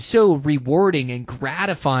so rewarding and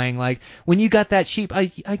gratifying. Like when you got that sheep,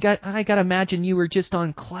 I got to imagine you were just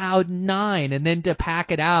on cloud 9, and then to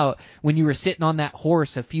pack it out when you were sitting on that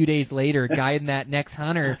horse a few days later guiding that next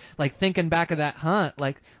hunter, like thinking back of that hunt,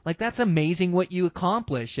 like that's amazing what you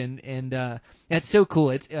accomplish, and that's so cool.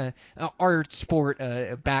 It's our sport,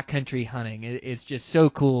 backcountry hunting is just so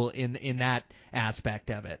cool in that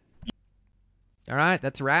aspect of it. All right,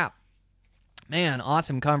 that's a wrap. Man,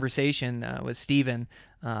 awesome conversation with Steven.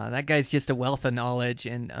 That guy's just a wealth of knowledge,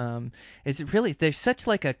 and there's such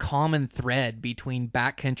like a common thread between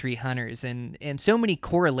backcountry hunters and so many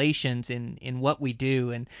correlations in what we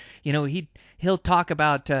do. And he'll talk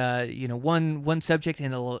about one subject,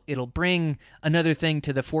 and it'll bring another thing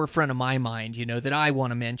to the forefront of my mind, that I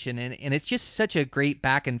want to mention, and it's just such a great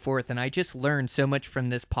back and forth. And I just learn so much from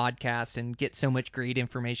this podcast and get so much great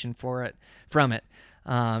information from it.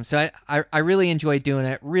 So I really enjoyed doing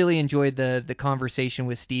it, really enjoyed the conversation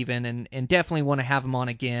with Steven, and definitely want to have him on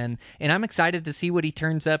again. And I'm excited to see what he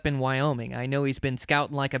turns up in Wyoming. I know he's been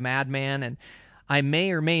scouting like a madman, and I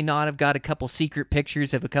may or may not have got a couple secret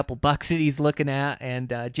pictures of a couple bucks that he's looking at,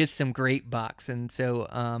 and just some great bucks. And so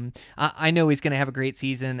I know he's going to have a great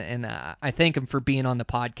season, and I thank him for being on the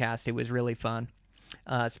podcast. It was really fun.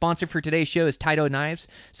 Sponsor for today's show is Taito Knives.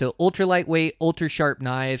 So ultra lightweight, ultra sharp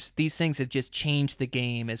knives. These things have just changed the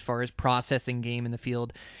game as far as processing game in the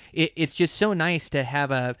field. It's just so nice to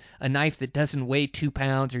have a knife that doesn't weigh 2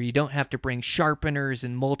 pounds, or you don't have to bring sharpeners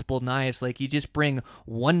and multiple knives. Like you just bring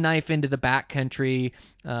one knife into the backcountry,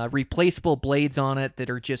 replaceable blades on it that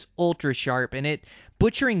are just ultra sharp, and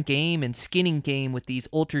butchering game and skinning game with these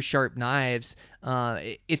ultra sharp knives,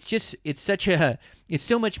 it's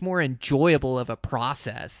so much more enjoyable of a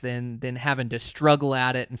process than having to struggle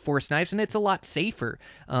at it and force knives, and it's a lot safer.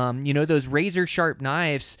 Those razor sharp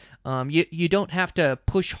knives, you don't have to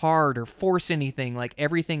push hard or force anything. Like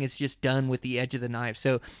everything is just done with the edge of the knife.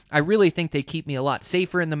 So I really think they keep me a lot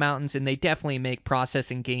safer in the mountains, and they definitely make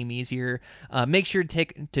processing game easier. Make sure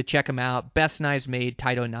to check them out. Best knives made,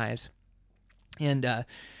 Taito Knives. And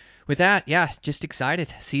with that, yeah, just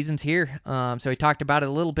excited. Season's here. So we talked about it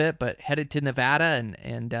a little bit, but headed to Nevada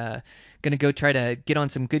and going to go try to get on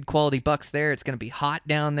some good quality bucks there. It's going to be hot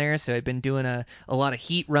down there, so I've been doing a lot of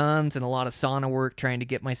heat runs and a lot of sauna work trying to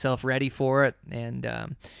get myself ready for it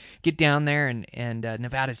and get down there. And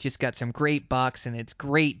Nevada's just got some great bucks, and it's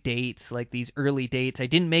great dates, like these early dates. I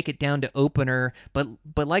didn't make it down to opener, but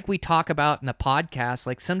like we talk about in the podcast,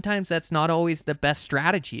 like sometimes that's not always the best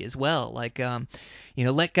strategy as well. Like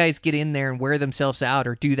let guys get in there and wear themselves out,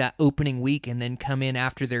 or do that opening week and then come in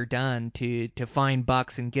after they're done to find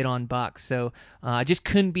bucks and get on bucks. bucks. So I just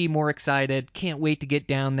couldn't be more excited. Can't wait to get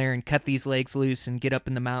down there and cut these legs loose and get up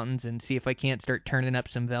in the mountains and see if I can't start turning up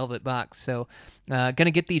some velvet bucks. So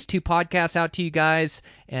gonna get these 2 podcasts out to you guys,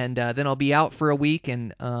 and then I'll be out for a week,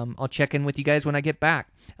 and I'll check in with you guys when I get back.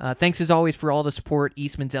 Thanks as always for all the support.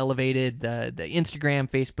 Eastman's Elevated, the Instagram,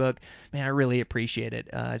 Facebook, man, I really appreciate it.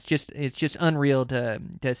 It's just unreal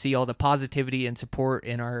to see all the positivity and support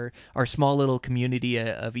in our small little community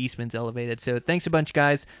of Eastman's Elevated. So thanks a bunch,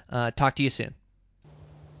 guys. Talk to you soon.